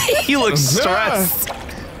 He looks stressed.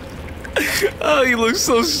 Oh, he looks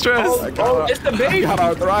so stressed. Oh, it's the baby. Got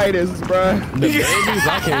arthritis, bro. The babies,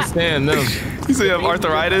 I can't stand them. You say you have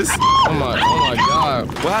arthritis? Oh my god.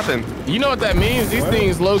 What happened? You know what that means? These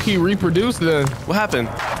things low-key reproduce then. What happened?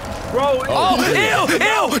 Bro, Oh, ew!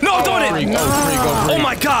 No, I'm doing it! Oh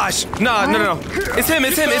my gosh! No. It's him.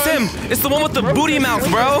 It's the one with the booty mouth,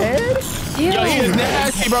 bro. Yo, he is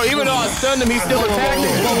nasty, bro. Even though I stunned him, he's still attacking.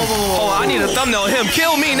 Oh, I need a thumbnail of him.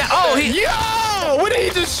 Kill me now. Oh, he. Yo, what did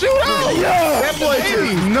he just shoot out? Yo, that boy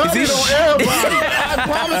just nutted on everybody. I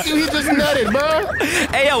promise you, he just nutted, bro.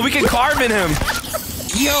 Hey, yo, we can carve in him.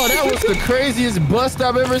 Yo, that was the craziest bust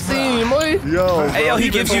I've ever seen, boy. Yo, Hey, yo, he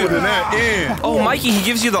gives you. that. Oh, Mikey, he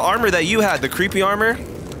gives you the armor that you had, the creepy armor.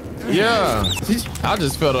 Yeah, I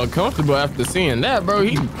just felt uncomfortable after seeing that, bro.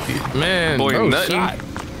 Man, Boy, bro, nutting. shot.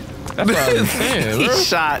 That's what I was saying, He bro.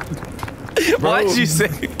 shot. Why'd you say?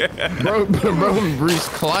 Bro reached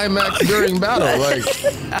climax during battle. Like,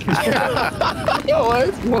 yo,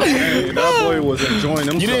 what? Hey, that boy was enjoying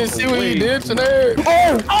himself. You didn't see what he did today?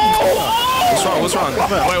 What's wrong?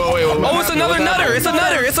 Wait. Oh, it's another nutter. It's a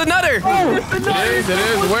nutter. It's a nutter. It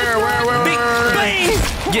is. Where? Bing.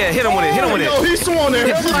 Yeah, hit him with it. Yo, he's on there.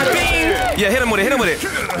 Bing. Yeah, hit him with it.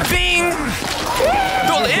 Bing.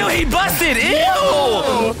 Ew, he busted.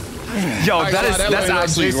 Ew. Yo, that's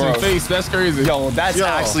actually gross. Face. That's crazy. Yo, that's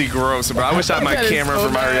actually gross, bro. I wish I had my camera for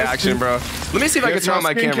my reaction, bro. Let me see if I can turn on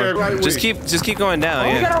my camera. Just keep going down.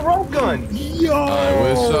 we Yeah. got a rope gun. Yo. I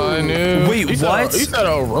wish I knew. Wait, what? You said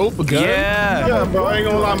a rope gun? Yeah. Yeah, bro. I ain't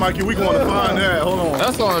gonna lie, Mikey. We going to find that. Hold on.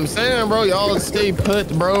 That's what I'm saying, bro. Y'all stay put,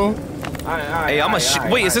 bro. Hey, I'm a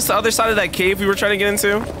wait. Is this the other side of that cave we were trying to get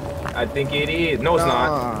into? I think it is. No, it's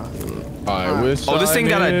not. I wish. Oh, this thing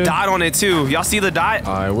got a dot on it too. Y'all see the dot?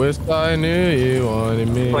 I wish I knew you wanted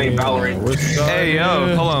me. Playing Valorant. Hey,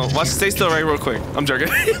 yo, hold on. Watch, stay still right real quick. I'm joking.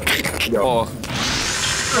 Oh.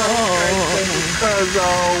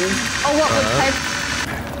 Oh, what type?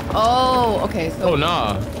 Oh, okay. So Oh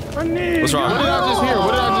nah. What's What did wrong? I just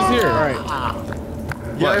hear?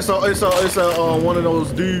 Yeah, it's a one of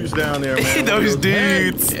those dudes down there, man. Those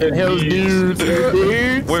dudes. Hell's dudes.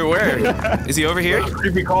 Wait, where? Is he over here?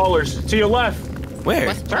 Creepy callers. To your left.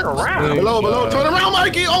 Where? Turn around. Below. Turn around,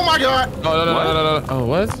 Mikey. Oh my God. Oh no. Oh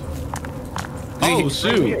what? Oh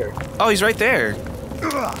shoot. Oh, he's right there.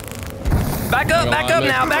 Back up now.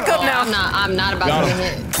 I'm not about to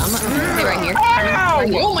hit. I'm gonna stay right here.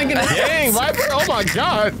 Oh my goodness. Dang, Viper. Oh my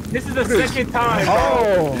god. This is the second time.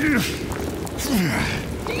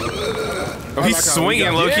 Oh, he's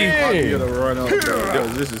swinging, Loki. Dang. Run up,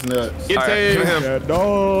 this is nuts. Get All right, give him. him.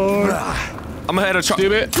 I'm ahead of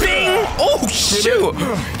Stupid. Bing! Oh shoot!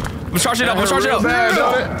 I'm charging up.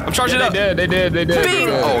 I'm charging up. They did. Bing!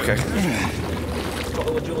 Oh, okay.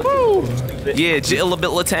 Yeah, Jill a bit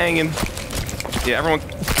latangin'. Yeah, everyone.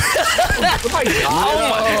 Oh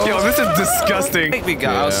my! Yo, this is disgusting. I think we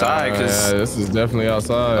got outside because. Yeah, this is definitely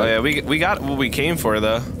outside. Oh yeah, we got what we came for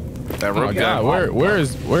though. That Oh my rope god, gun.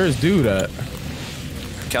 where's dude at?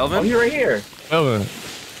 Kelvin? Oh, you're right here. Kelvin.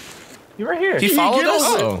 You're right here. He followed us?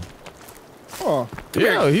 Oh. Oh,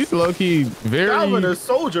 Yeah, he's low-key very... Calvin, a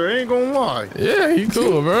soldier, ain't gonna lie. Yeah, he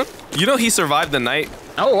cool, bro. You know he survived the night?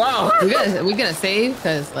 Oh, wow. We gonna save?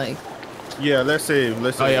 Cause like. Yeah, let's save.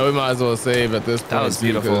 Oh, yeah, we might as well save at this point. That was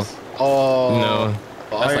beautiful. because, Oh, No.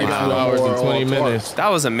 That's like 2 Wow. hours and 20 minutes. That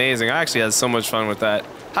was amazing. I actually had so much fun with that.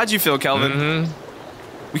 How'd you feel, Kelvin? Mm-hmm.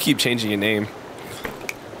 We keep changing your name.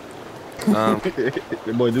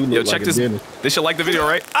 The boy do look Yo, like check a this. dentist. They should like the video,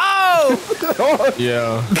 right? Oh!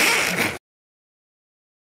 Yeah.